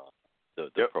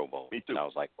the Pro Bowl. Me too. And I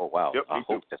was like, oh, wow, I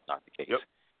hope that's not the case.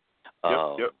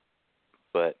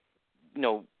 But,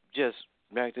 just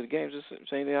back to the game, just the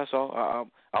same thing I saw.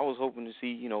 I was hoping to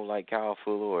see, like Kyle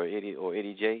Fuller or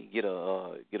Eddie J get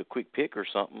a quick pick or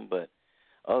something, but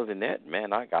other than that,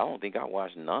 man, I don't think I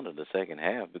watched none of the second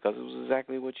half because it was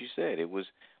exactly what you said. It was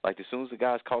like as soon as the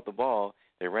guys caught the ball,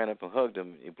 they ran up and hugged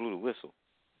him, it blew the whistle.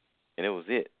 And it was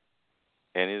it.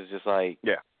 And it was just like,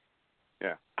 yeah.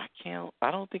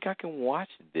 I don't think I can watch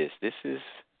this. This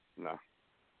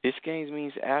game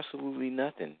means absolutely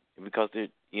nothing because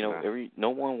no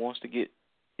one wants to get.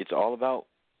 It's all about.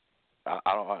 I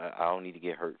don't need to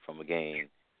get hurt from a game.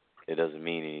 It doesn't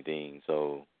mean anything.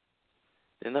 So,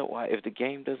 then why? If the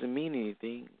game doesn't mean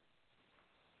anything,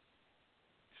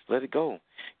 just let it go.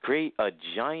 Create a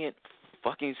giant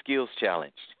fucking skills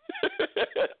challenge.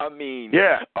 I mean,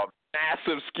 a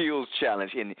massive skills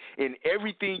challenge in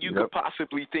everything you could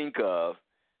possibly think of.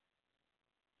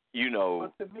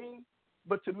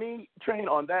 But to me, Train,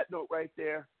 on that note right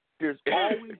there, there's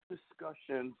always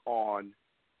discussions on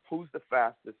who's the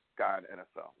fastest guy in the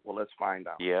NFL. Well, let's find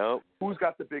out. Yep. Who's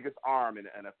got the biggest arm in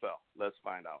the NFL? Let's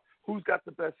find out. Who's got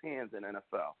the best hands in the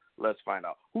NFL? Let's find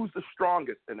out. Who's the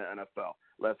strongest in the NFL?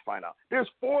 Let's find out. There's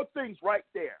 4 things right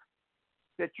there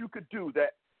that you could do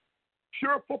that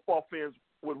pure football fans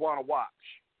would want to watch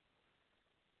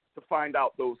to find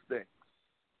out those things.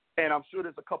 And I'm sure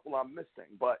there's a couple I'm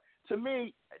missing. But to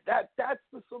me, that's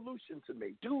the solution to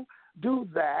me. Do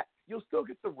that. You'll still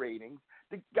get the ratings.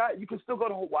 You can still go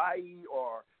to Hawaii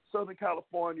or Southern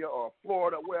California or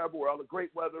Florida, wherever, where all the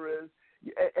great weather is.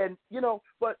 And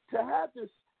but to have this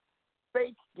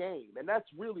fake game, and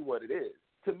that's really what it is,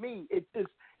 to me, it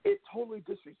totally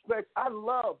disrespects. I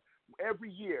love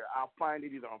every year I'll find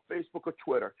it either on Facebook or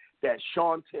Twitter that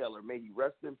Sean Taylor, may he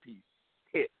rest in peace,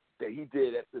 hit that he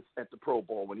did at the Pro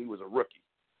Bowl when he was a rookie.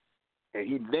 And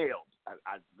he nailed.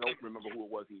 I don't remember who it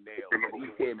was he nailed, but he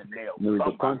came and nailed. It was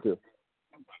a punter.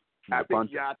 I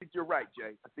think you're right,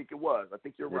 Jay. I think it was. I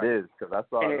think you're right. It is, because I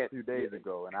saw it a few days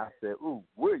ago, and I said, ooh,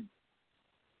 wait.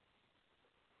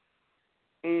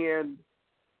 And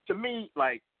to me,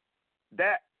 like,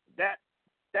 that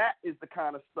is the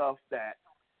kind of stuff that,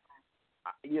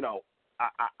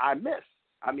 I miss.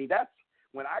 I mean, that's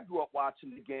when I grew up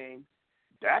watching the game,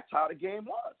 that's how the game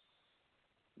was.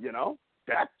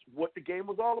 That's what the game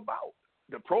was all about.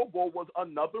 The Pro Bowl was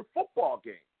another football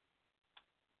game.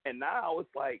 And now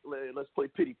it's like, let's play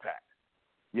pity pat.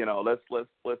 Let's play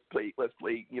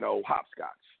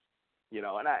hopscotch.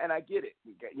 And I get it.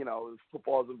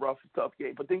 Football is a rough, tough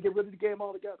game, but then get rid of the game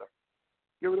altogether.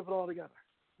 Get rid of it altogether.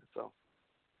 So,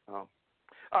 all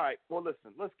right. Well,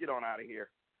 listen, let's get on out of here.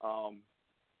 I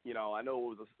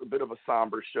know it was a bit of a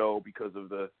somber show because of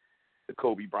the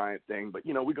Kobe Bryant thing, but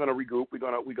we're gonna regroup. We're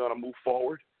gonna move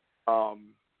forward.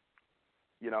 And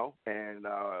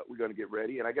we're gonna get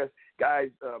ready. And I guess, guys,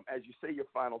 as you say your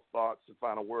final thoughts and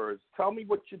final words, tell me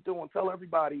what you're doing. Tell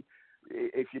everybody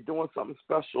if you're doing something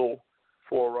special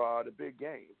for the big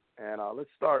game. And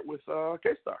let's start with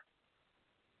K-Star.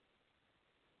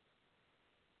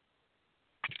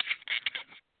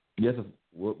 Yes,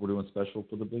 we're doing special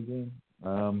for the big game.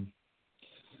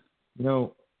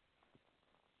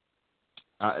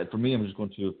 For me, I'm just going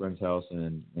to a friend's house,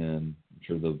 and I'm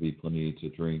sure there'll be plenty to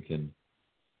drink and,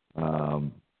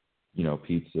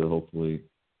 pizza, hopefully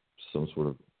some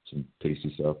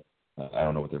tasty stuff. I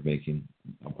don't know what they're making.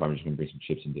 I'm probably just going to bring some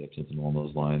chips and dip, something along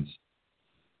those lines.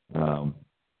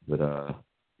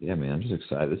 Yeah, man, I'm just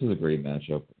excited. This is a great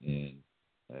matchup, and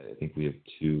I think we have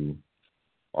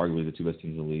arguably the two best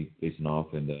teams in the league facing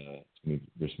off, and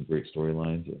there's some great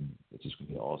storylines, and it's just going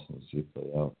to be awesome to see it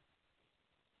play out.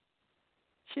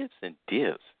 Chips and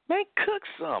dips. Man, cook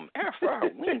some. Air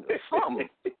fryer wings or something.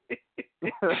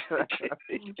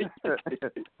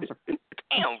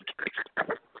 Damn.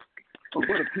 What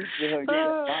a pizza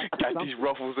got these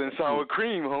ruffles and sour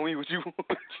cream, homie. What you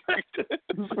want?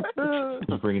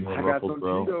 I'm bringing in ruffles,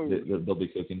 bro. They'll be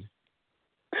cooking.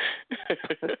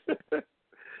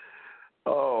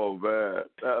 Oh, man.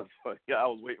 That's funny. I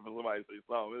was waiting for somebody to say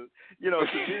something. To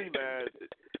me, man,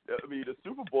 I mean, the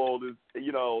Super Bowl is,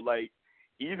 like,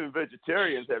 even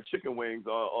vegetarians have chicken wings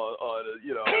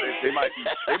they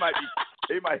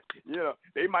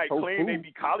might claim they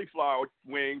be cauliflower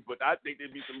wings, but I think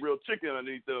there'd be some real chicken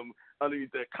underneath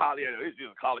that cauliflower. It's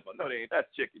just cauliflower. No, they ain't.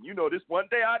 That's chicken. This one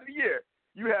day out of the year,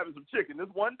 you having some chicken.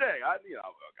 This one day. I'm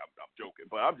joking,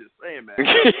 but I'm just saying, man.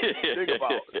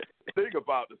 Think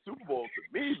about the Super Bowl to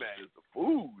me, man, is the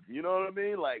food. You know what I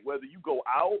mean? Like, whether you go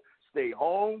out, stay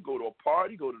home, go to a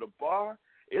party, go to the bar,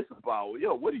 it's about,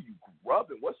 what are you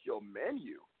grubbing? What's your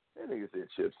menu? That nigga said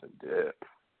chips and dip.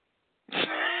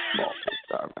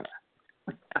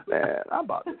 Man, I'm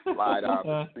about to slide out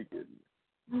and freaking.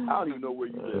 I don't even know where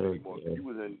you live anymore. You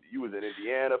was in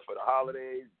Indiana for the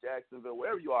holidays, Jacksonville,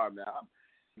 wherever you are now.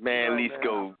 Man, at least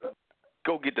go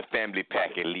get the family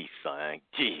pack at least, son.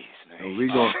 Jeez, man. We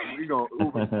gonna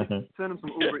Uber. Send them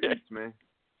some Uber Eats, man.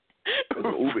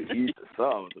 Uber Eats or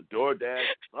something, a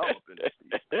DoorDash, something up in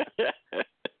this.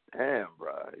 Damn,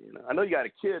 bro. I know you got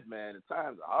a kid, man, and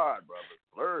times are hard, bro, but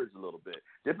splurge a little bit.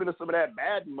 Dip into some of that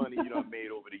Madden money you done made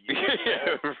over the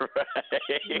years. Right.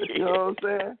 You know what I'm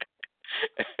saying?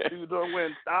 You done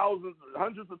win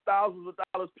hundreds of thousands of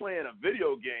dollars playing a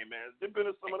video game, man. Dip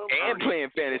into some of them. And playing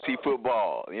fantasy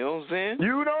football. You know what I'm saying?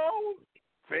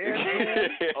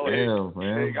 Oh, damn,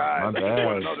 man. Hey, guys, my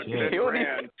bad.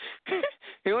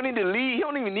 He don't need the league. He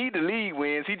don't even need the league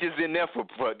wins. He just in there for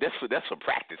that's for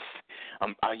practice.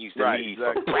 I use the league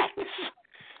for practice.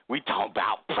 We talk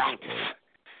about practice.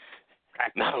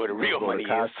 Not where the real money is.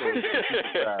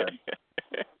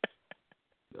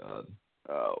 God.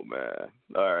 Oh man.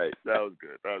 All right, that was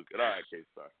good. All right,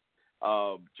 K-Star.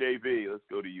 JV, let's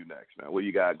go to you next, man. What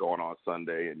you got going on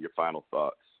Sunday and your final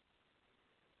thoughts?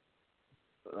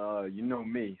 You know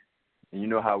me, and you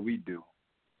know how we do.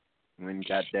 When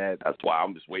got that. That's why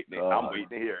I'm just waiting. I'm waiting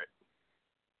to hear it.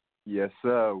 Yes,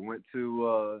 sir. Went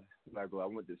to I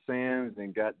went to Sam's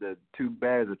and got the 2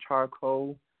 bags of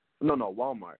charcoal. No,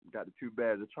 Walmart. Got the 2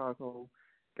 bags of charcoal.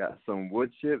 Got some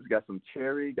wood chips. Got some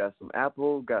cherry. Got some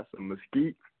apple. Got some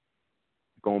mesquite.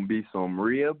 Gonna be some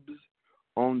ribs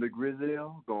on the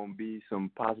grizzle. Gonna be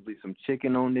possibly some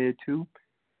chicken on there too.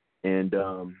 And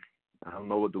I don't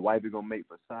know what the wife is gonna make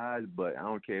for sides, but I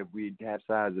don't care if we have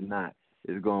sides or not.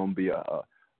 It's gonna be a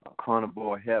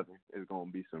carnivore heaven. It's gonna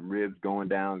be some ribs going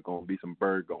down. It's gonna be some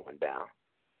bird going down.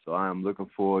 So I'm looking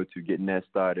forward to getting that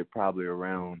started probably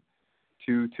around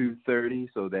 2:30,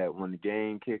 so that when the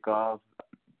game kick off,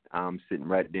 I'm sitting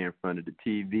right there in front of the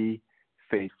TV,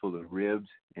 face full of ribs,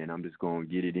 and I'm just gonna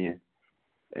get it in.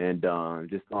 And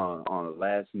just on a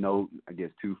last note, I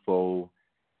guess twofold.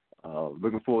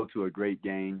 Looking forward to a great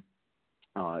game.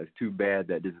 It's too bad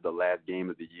that this is the last game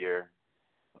of the year,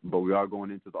 but we are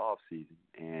going into the off season,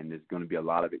 and there's going to be a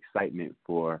lot of excitement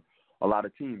for a lot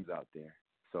of teams out there.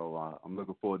 So I'm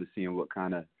looking forward to seeing what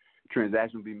kind of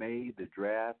transactions will be made, the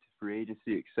draft, free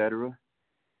agency, etc.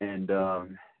 And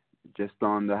just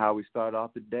on how we start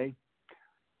off the day,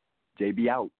 JB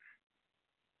out.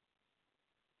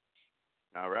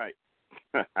 All right.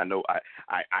 I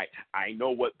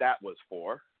know what that was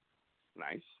for.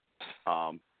 Nice.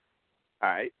 All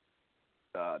right.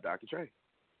 Dr. Trey.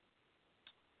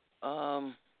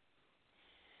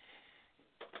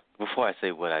 Before I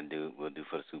say what we'll do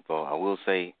for the Super Bowl, I will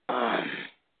say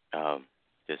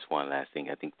just one last thing.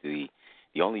 I think the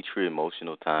only true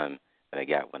emotional time that I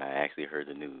got when I actually heard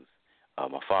the news,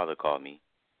 my father called me,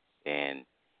 and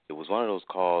it was one of those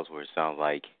calls where it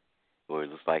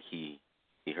looks like he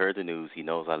heard the news. He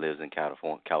knows I live in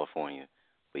California,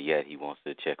 but yet he wants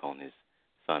to check on his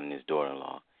son and his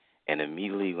daughter-in-law. And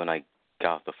immediately when I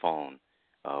got off the phone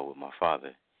with my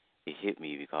father, it hit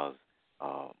me because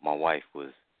my wife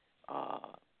was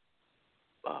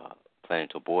planning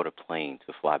to board a plane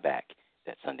to fly back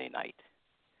that Sunday night.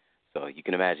 So you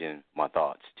can imagine my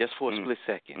thoughts, just for a split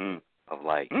second, of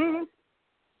like, you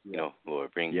know,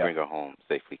 Lord, bring her home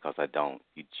safely, because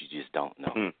you just don't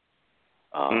know.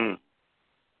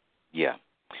 Yeah.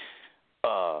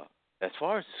 As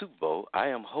far as the Super Bowl, I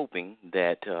am hoping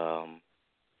that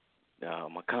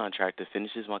my contractor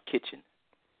finishes my kitchen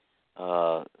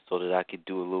so that I could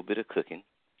do a little bit of cooking.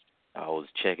 I was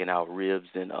checking out ribs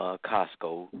in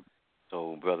Costco,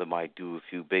 so brother might do a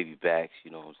few baby backs,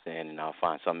 you know what I'm saying, and I'll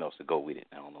find something else to go with it.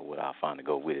 I don't know what I'll find to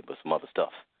go with it, but some other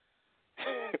stuff,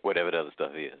 whatever the other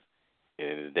stuff is. At the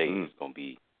end of the day, it's gonna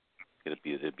be it'll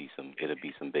be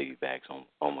some baby backs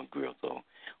on my grill. So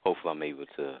hopefully I'm able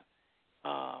to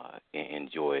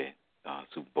enjoy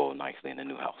Super Bowl nicely in the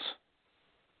new house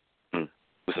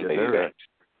with some baby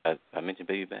backs. I mentioned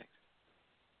baby backs.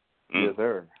 Yes,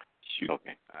 sir. Shoot.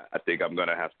 Okay. I think I'm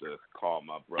gonna have to call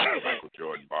my brother Michael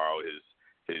Jordan, borrow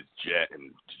his jet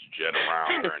and jet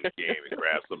around during the game and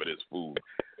grab some of this food.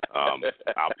 I'll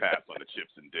pass on the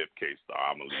chips and dip, K-Star.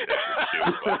 I'm gonna leave that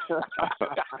with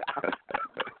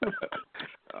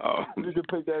you. You can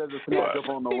pick that as a snack up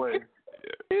on the way.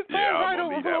 It's I'm right gonna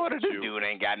over leave that Florida. with This you. dude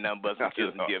ain't got nothing but some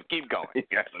chips and dip. Keep going.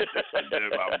 Got some chips and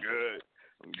dip. I'm good.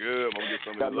 I'm gonna get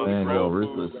some of this Man, little no, grill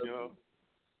food, ruthless. you know.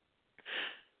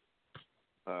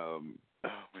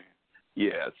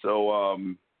 Yeah, so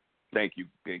thank you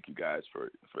guys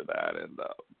for that, and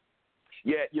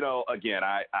yeah, you know, again,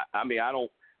 I mean, I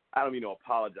don't mean to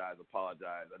apologize.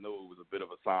 I know it was a bit of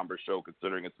a somber show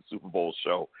considering it's a Super Bowl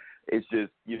show. It's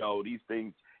just, you know, these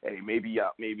things. Hey, maybe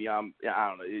I'm I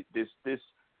don't know.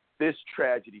 This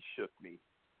tragedy shook me,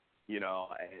 you know,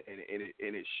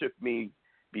 and it shook me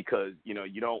because, you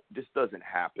know, this doesn't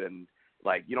happen.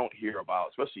 Like, you don't hear about,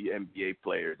 especially NBA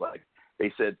players. Like,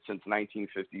 they said since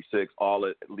 1956, all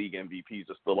the league MVPs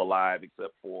are still alive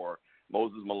except for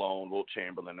Moses Malone, Wilt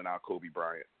Chamberlain, and now Kobe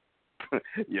Bryant.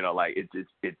 You know, like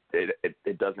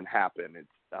it doesn't happen. It's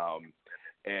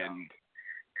and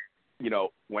you know,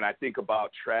 when I think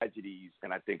about tragedies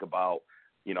and I think about,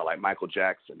 you know, like Michael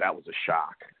Jackson, that was a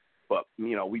shock. But,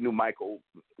 you know, we knew Michael's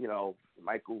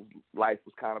life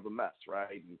was kind of a mess,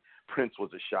 right? And Prince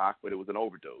was a shock, but it was an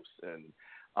overdose. And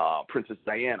Princess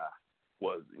Diana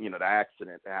was, you know, the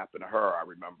accident that happened to her, I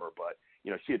remember. But,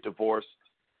 you know, she had divorced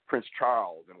Prince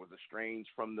Charles and was estranged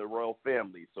from the royal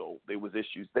family, so there was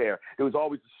issues there. There was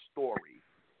always a story,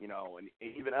 you know, and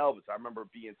even Elvis, I remember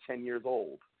being 10 years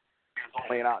old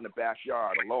playing out in the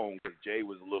backyard alone because Jay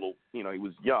was a little, he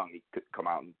was young. He couldn't come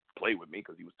out and play with me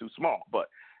because he was too small.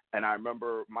 And I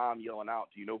remember Mom yelling out,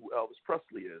 "Do you know who Elvis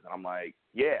Presley is?" And I'm like,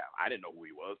 "Yeah." I didn't know who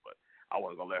he was, but I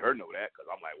wasn't going to let her know that because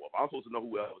I'm like, well, if I'm supposed to know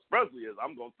who Elvis Presley is,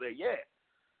 I'm going to say, yeah.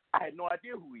 I had no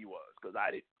idea who he was because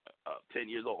I didn't, 10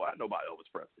 years old, I didn't know about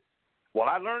Elvis Presley. Well,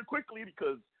 I learned quickly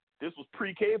because this was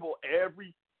pre-cable.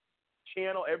 Every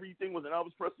channel, everything was an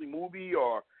Elvis Presley movie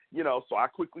or, so I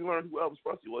quickly learned who Elvis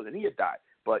Presley was, and he had died.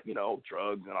 But,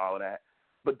 drugs and all of that.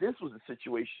 But this was a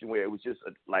situation where it was just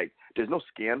there's no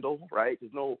scandal, right?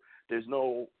 There's no,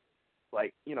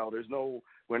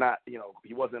 we're not,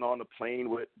 he wasn't on the plane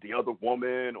with the other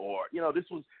woman or, this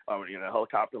was, in a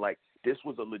helicopter, this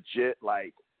was a legit,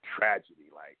 tragedy,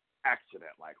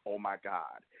 accident, oh my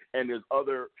God. And there's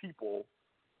other people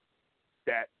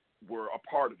that were a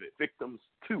part of it, victims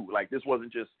too. This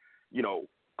wasn't just,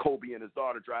 Kobe and his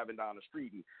daughter driving down the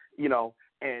street and,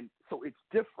 and so it's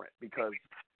different because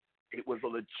it was a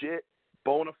legit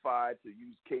bona fide, to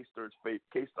use K-Star's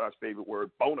favorite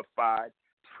word, bona fide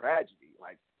tragedy,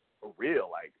 for real.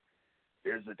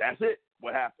 That's it.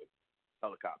 What happened?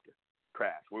 Helicopter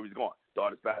crash. Where was he going?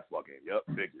 Daughter's basketball game. Yep,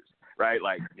 figures. Right?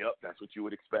 Yep, that's what you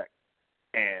would expect.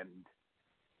 And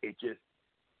it just,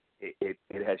 it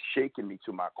has shaken me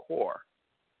to my core.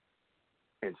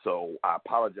 And so I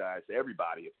apologize to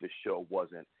everybody if this show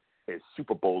wasn't as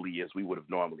Super Bowl-y as we would have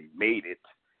normally made it.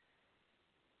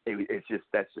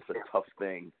 That's just a tough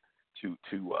thing to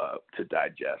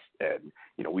digest, and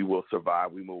we will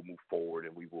survive. We will move forward,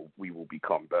 and we will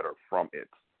become better from it.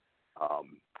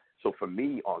 So for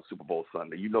me on Super Bowl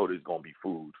Sunday, there's gonna be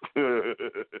food.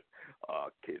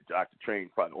 Dr.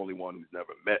 Train's probably the only one who's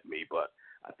never met me, but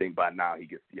I think by now he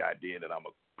gets the idea that I'm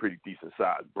a pretty decent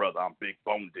sized brother. I'm big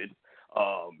boned, and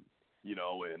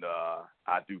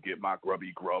I do get my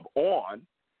grubby grub on,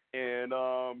 and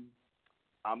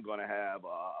I'm gonna have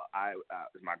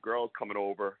my girl's coming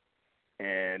over,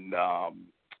 and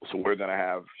so we're gonna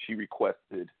have. She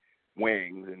requested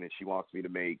wings, and then she wants me to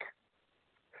make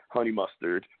honey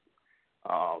mustard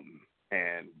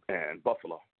and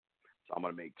buffalo. So I'm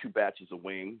gonna make 2 batches of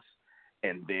wings,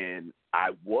 and then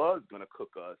I was gonna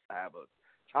cook us. I have a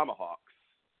tomahawks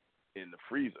in the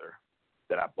freezer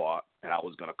that I bought, and I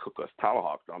was gonna cook us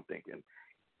tomahawks. So I'm thinking,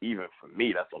 even for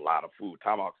me, that's a lot of food.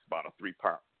 Tomahawks is about a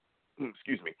 3-pound.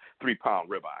 3-pound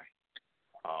ribeye.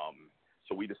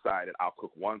 So we decided I'll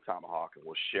cook 1 tomahawk and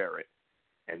we'll share it,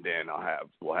 and then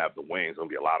we'll have the wings. It'll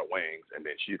be a lot of wings, and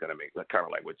then she's gonna make, kind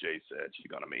of like what Jay said.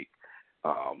 She's gonna make.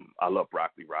 I love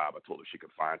broccoli rabe. I told her she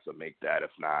could find some, make that.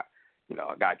 If not,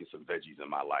 I gotta get some veggies in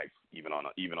my life. Even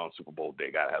on Super Bowl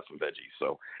day, gotta have some veggies.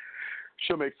 So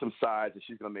she'll make some sides, and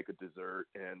she's gonna make a dessert,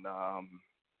 and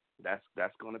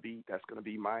that's gonna be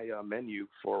my menu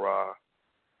for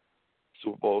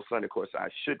Super Bowl Sunday. Of course, I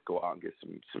should go out and get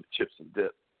some chips and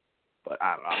dip, but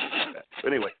I don't know that.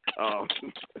 But anyway,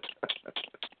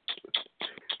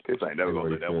 guess I ain't never gonna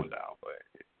let that one down. But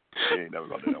you ain't never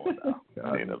gonna let that one down.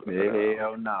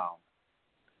 Hell no.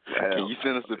 Can you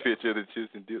send us a picture of the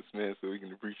chips and dips, man, so we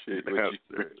can appreciate what you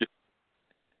bring?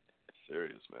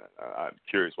 Serious, man. I'm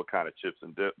curious what kind of chips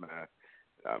and dip, man.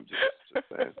 I'm just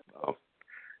saying. All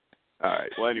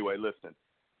right. Well, anyway, listen.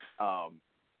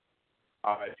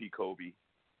 R.I.P. Kobe,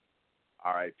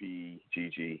 R.I.P.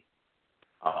 Gigi,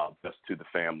 just to the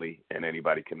family and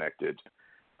anybody connected,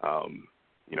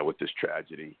 with this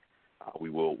tragedy. We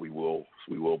will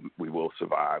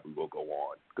survive. We will go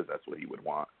on because that's what he would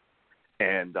want.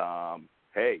 And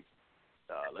hey,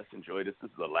 let's enjoy this. This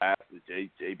is the last.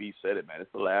 JB said it, man.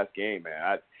 It's the last game,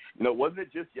 man. Wasn't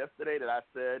it just yesterday that I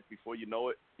said before you know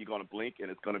it, you're gonna blink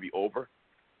and it's gonna be over?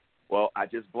 Well, I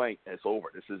just blinked. It's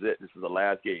over. This is it. This is the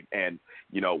last game. And,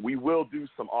 we will do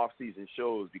some off-season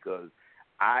shows because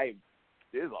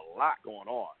there's a lot going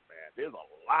on, man. There's a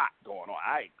lot going on.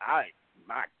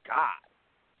 My God.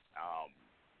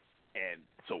 And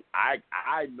so I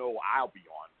know I'll be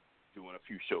on doing a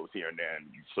few shows here and there. And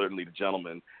certainly the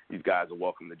gentlemen, these guys are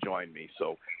welcome to join me.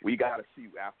 So we got to see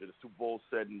after the Super Bowl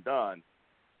said and done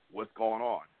what's going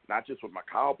on. Not just with my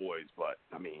Cowboys, but,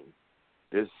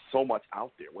 there's so much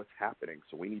out there. What's happening?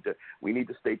 So we need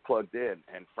to stay plugged in.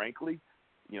 And frankly,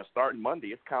 starting Monday,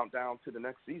 it's countdown to the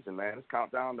next season, man. It's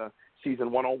countdown to season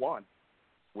 101,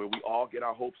 where we all get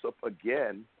our hopes up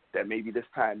again that maybe this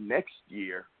time next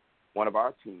year, one of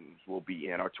our teams will be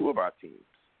in, or 2 of our teams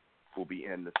will be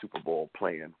in the Super Bowl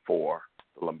playing for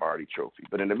the Lombardi Trophy.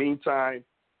 But in the meantime,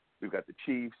 we've got the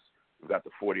Chiefs, we've got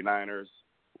the 49ers,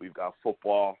 we've got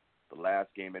football, the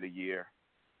last game of the year.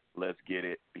 Let's get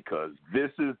it, because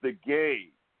this is the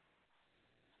game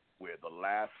where the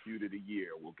last feud of the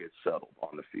year will get settled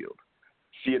on the field.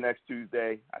 See you next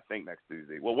Tuesday. I think next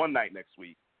Tuesday. Well, one night next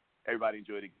week. Everybody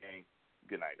enjoy the game.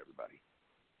 Good night, everybody.